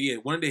dead. But yeah,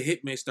 one of the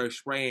hitmen starts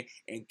spraying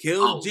and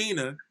killed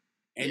Gina.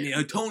 And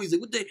then Tony's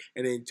like, what the?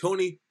 And then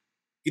Tony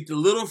get the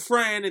little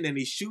friend, and then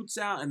he shoots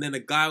out, and then the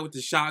guy with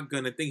the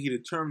shotgun, I think he the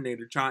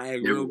Terminator, trying to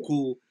act real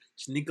cool,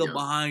 sneak up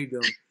behind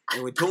him.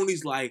 And when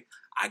Tony's like,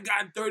 I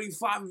got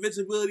 35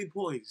 invincibility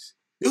points.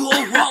 You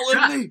all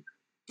follow me.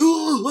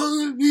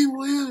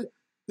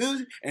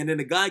 And then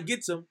the guy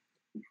gets him,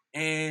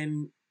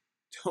 and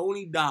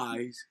Tony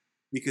dies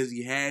because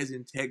he has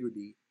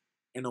integrity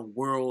in a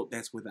world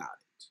that's without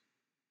it.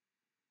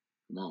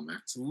 Come on, man.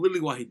 That's literally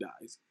why he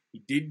dies.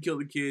 He didn't kill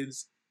the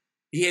kids.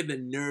 He had the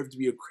nerve to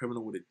be a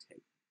criminal with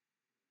integrity.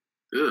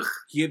 Ugh.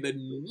 He had the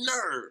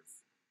nerve.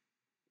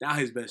 Now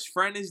his best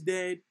friend is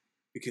dead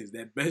because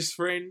that best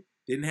friend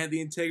didn't have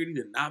the integrity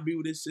to not be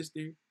with his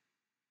sister.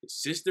 His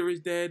sister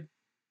is dead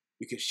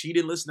because she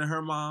didn't listen to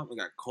her mom and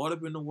got caught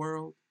up in the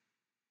world.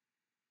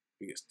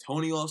 Because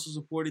Tony also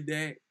supported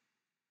that.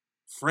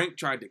 Frank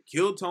tried to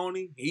kill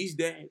Tony. He's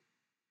dead.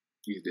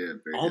 He's dead.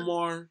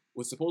 Omar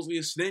was supposedly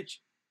a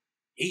snitch.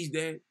 He's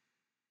dead.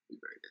 He's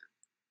very dead.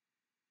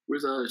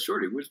 Where's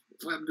Shorty? What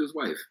happened to his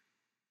wife?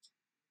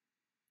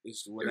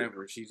 It's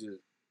whatever. She's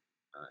just,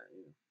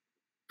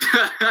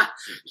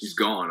 she's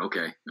gone.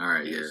 Okay. All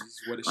right. Yeah.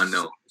 I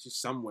know. She's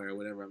somewhere,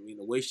 whatever. I mean,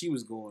 the way she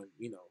was going,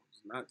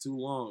 it's not too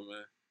long,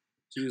 man.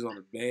 She was on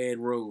a bad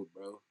road,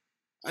 bro.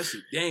 I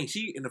said, dang,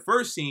 she, in the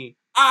first scene,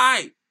 all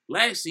right.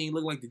 Last scene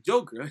looked like the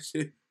Joker. I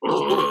said,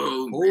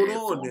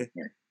 hold on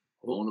there.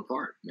 Falling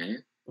apart,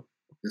 man.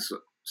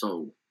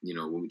 So,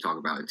 when we talk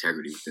about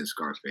integrity within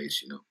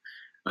Scarface,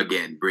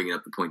 again, bringing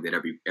up the point that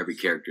every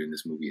character in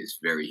this movie is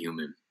very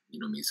human.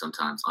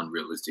 Sometimes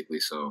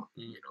unrealistically so.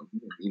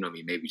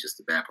 Maybe just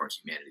the bad parts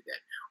of humanity that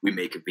we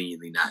may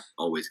conveniently not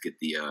always get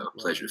the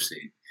pleasure of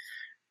seeing.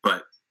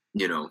 But,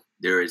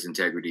 there is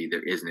integrity,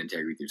 there isn't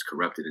integrity, there's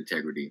corrupted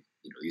integrity.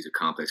 These are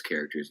complex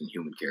characters and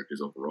human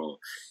characters overall.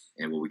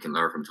 And what we can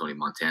learn from Tony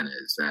Montana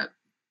is that,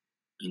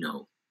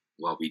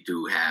 while we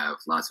do have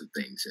lots of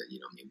things that,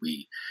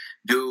 we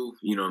do,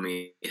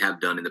 have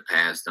done in the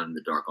past, done in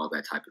the dark, all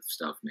that type of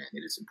stuff, man,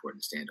 it is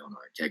important to stand on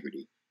our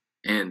integrity.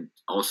 And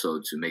also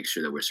to make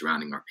sure that we're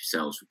surrounding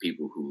ourselves with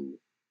people who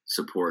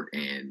support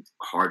and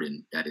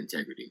harden that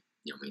integrity.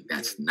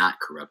 That's not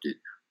corrupted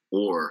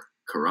or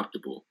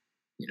corruptible,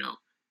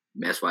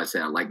 That's why I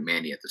said I like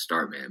Manny at the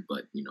start, man.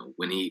 But,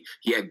 when he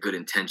had good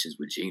intentions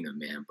with Gina,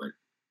 man, but,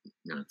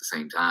 at the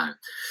same time,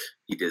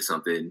 he did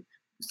some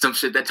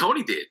shit that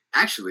Tony did,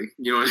 actually.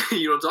 You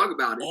don't talk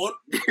about it.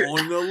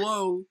 On the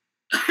low.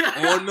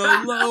 On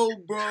the low,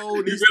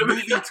 bro. This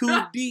movie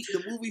too deep.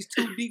 The movie's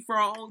too deep for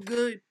our own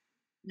good.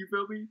 You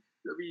feel me?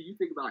 I mean, you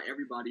think about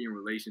everybody in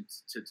relation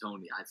to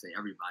Tony. I'd say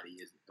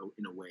everybody is,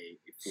 in a way,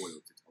 a foil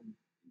to Tony.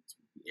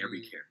 Every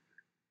character.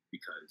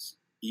 Because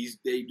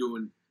they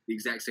doing the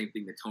exact same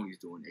thing that Tony's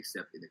doing,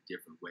 except in a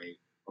different way,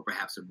 or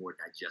perhaps a more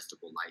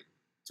digestible light,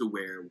 to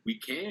where we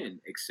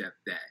can accept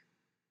that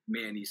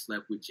Manny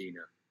slept with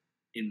Gina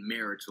in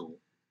marital,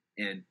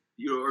 and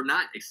or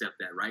not accept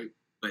that, right?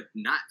 But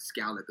not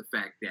scowl at the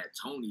fact that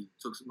Tony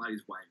took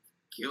somebody's wife,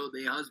 killed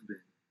their husband,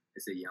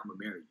 and said, "Yeah, I'm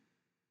gonna marry you."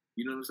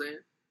 You know what I'm saying?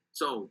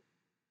 So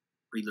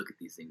we look at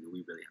these things and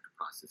we really have to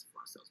process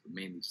for ourselves. But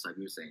mainly, just like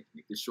we were saying, to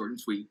make this short and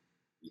sweet,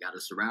 We got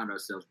to surround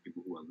ourselves with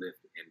people who are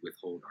lift and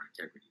withhold our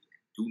integrity.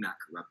 Do not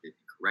corrupt it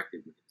and correct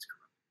it when it's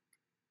corrupt.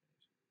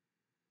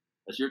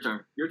 That's your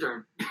turn. Your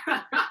turn.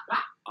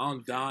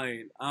 I'm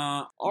dying.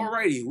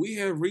 Alrighty, we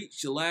have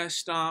reached the last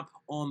stop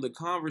on the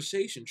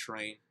conversation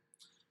train.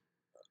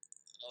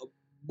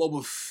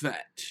 Boba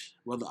Fett,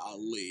 Brother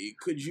Ali,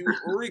 could you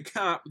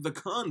recap the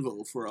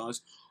convo for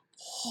us?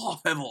 Por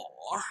favor.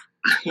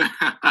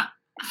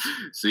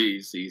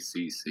 See.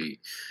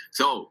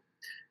 So,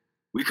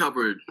 we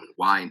covered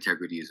why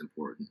integrity is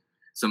important.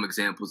 Some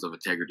examples of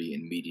integrity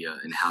in media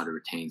and how to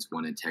retain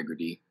one's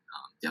integrity.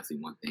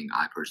 Definitely one thing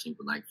I personally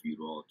would like for you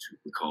all to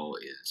recall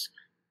is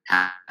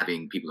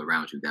having people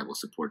around you that will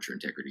support your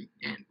integrity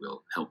and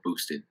will help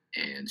boost it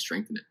and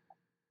strengthen it.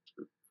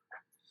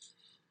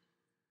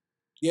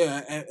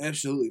 Yeah,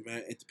 absolutely,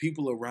 man. It's the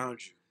people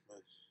around you,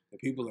 man. The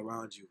people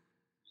around you,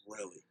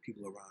 really,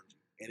 people around you.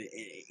 And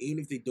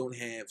even if they don't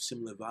have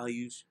similar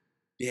values,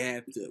 they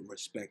have to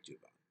respect your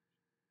values.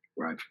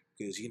 Right.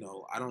 Because,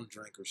 I don't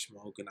drink or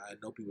smoke, and I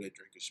know people that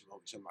drink or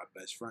smoke. Some of my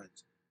best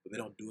friends, but they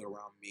don't do it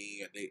around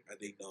me, and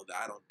they know that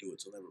I don't do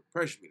it, so they never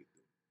pressure me to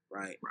do it,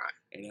 right? Right.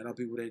 And I know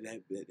people that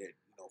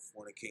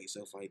fornicate and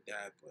stuff like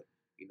that, but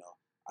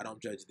I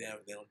don't judge them.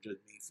 They don't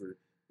judge me for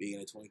being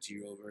a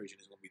 22-year-old virgin.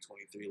 It's gonna be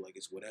 23, like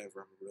it's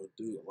whatever. I'm a real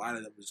dude. A lot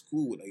of them is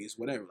cool with, like it's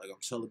whatever. Like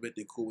I'm celibate,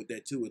 they're cool with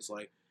that too. It's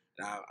like,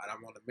 and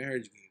I'm on a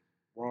marriage game.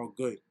 We're all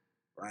good,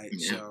 right?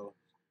 Yeah. So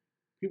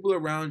people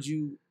around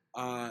you,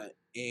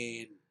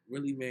 and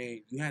really,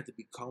 man, you have to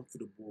be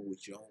comfortable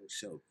with your own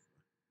self.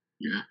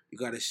 Yeah. You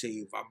gotta say,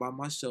 if I'm by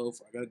myself,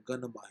 I got a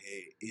gun in my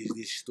head, is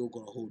this still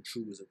gonna hold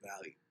true as a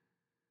value?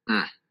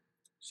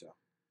 So,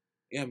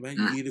 yeah, man,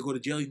 you either go to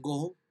jail, you can go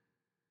home.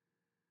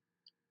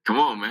 Come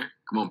on, man.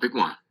 Come on, pick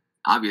one.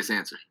 Obvious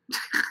answer.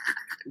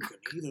 You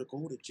can either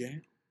go to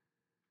jail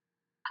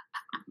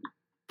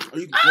or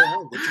you can go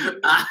home. What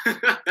you gonna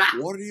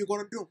do? What are you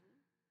gonna do?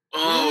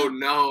 Oh,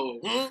 no.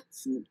 Huh?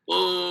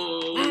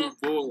 Oh,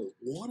 boy.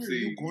 What are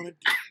you gonna do?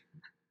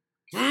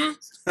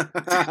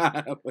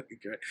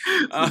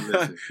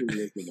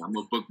 Listen, I'm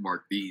gonna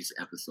bookmark these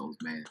episodes,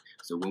 man.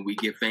 So when we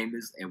get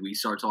famous and we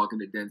start talking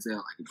to Denzel,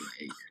 I can be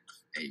like,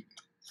 hey,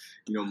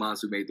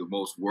 Mansa made the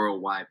most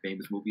worldwide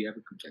famous movie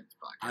ever. Come check this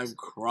podcast. I'm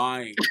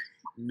crying.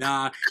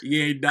 Nah,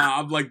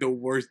 I'm like the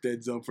worst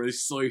Denzel for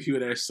so few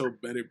that are so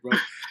better, bro.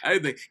 I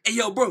think, hey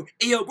yo, bro,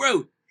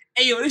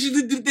 this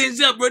is do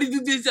Denzel, bro. This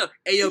do Denzel.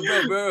 Hey yo,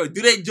 bro,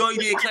 do they join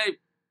the acclaim?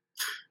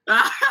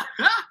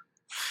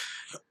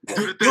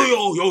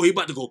 Yo, he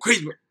about to go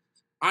crazy, bro.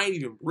 I ain't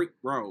even brick,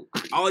 bro.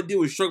 All I did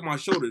was shrug my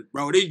shoulders,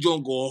 bro. This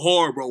joint go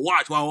hard, bro.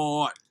 Watch.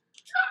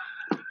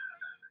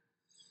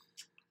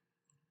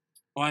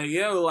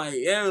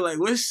 Like,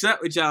 what's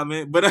up with y'all,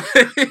 man? But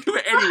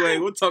anyway,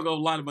 we'll talk a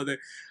lot about that.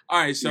 All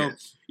right, so,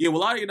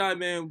 Waladi and I,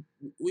 man,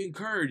 we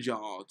encourage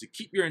y'all to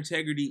keep your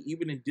integrity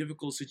even in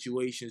difficult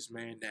situations,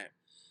 man,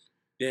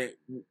 that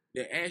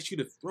ask you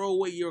to throw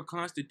away your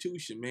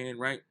constitution, man,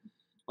 right?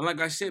 And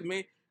like I said,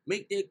 man,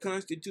 make that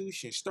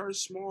constitution. Start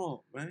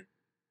small, man.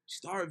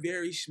 Start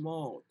very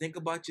small. Think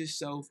about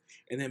yourself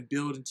and then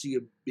build into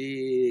your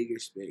bigger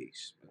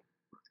space, man.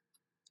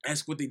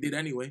 That's what they did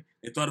anyway.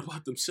 They thought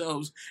about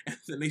themselves, and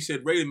then they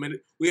said, "Wait a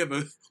minute, we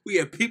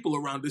have people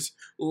around us.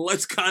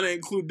 Let's kind of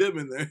include them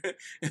in there."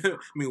 I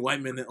mean,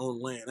 white men that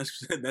own land.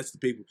 That's the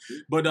people.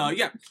 But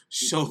yeah.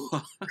 So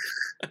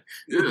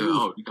you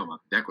talking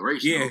about the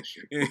Declaration?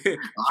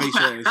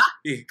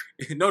 Yeah.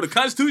 No, the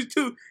Constitution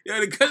too.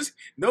 Yeah, the Constitution.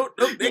 No,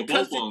 they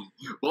both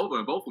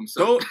of them.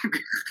 So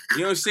you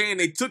know what I'm saying?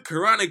 They took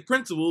Quranic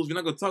principles. We're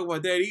not gonna talk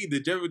about that either.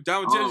 John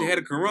Jefferson had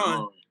a Quran.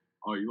 No.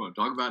 Oh, you want to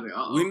talk about it?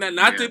 We're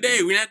not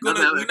today. We're not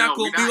gonna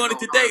be on it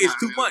today. It's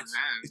too much.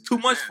 It's too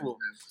much for them.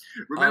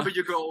 Remember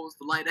your goals,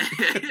 the light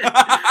ahead,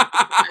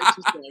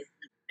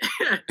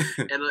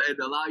 and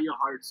allow your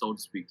heart, so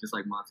to speak. Just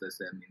like Mansa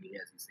said, I mean, he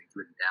has these things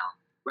written down.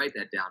 Write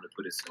that down and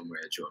put it somewhere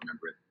that you'll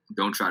remember it.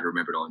 Don't try to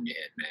remember it all in your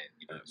head, man.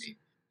 You know what I mean?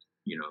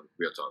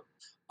 Real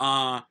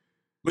talk.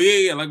 But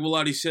yeah, like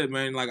Waladi said,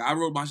 man, like I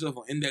wrote myself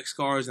on index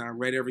cards and I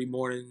read every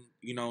morning.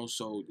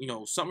 So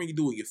something you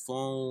do with your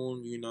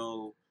phone.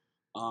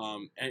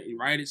 And you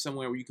write it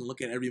somewhere where you can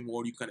look at it every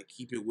morning. You kind of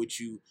keep it with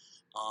you.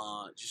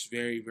 Just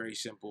very, very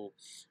simple.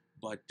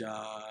 But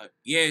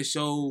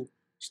so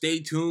stay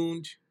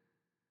tuned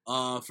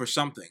for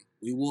something.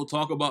 We will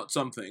talk about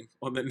something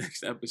on the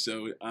next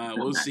episode.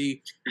 We'll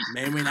see.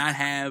 May or may not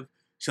have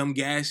some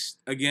guests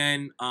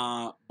again,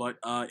 but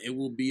it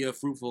will be a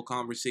fruitful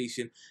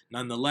conversation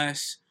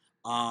nonetheless.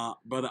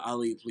 Brother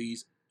Ali,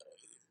 please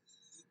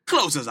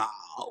close us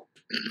out.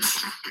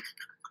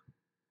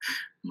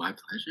 My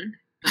pleasure.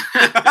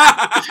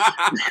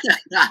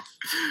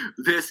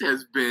 This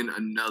has been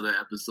another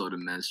episode of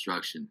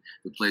Menstruction,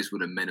 the place where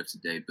the men of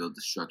today build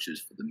the structures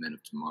for the men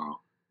of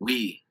tomorrow.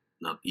 We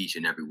love each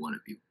and every one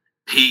of you.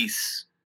 Peace.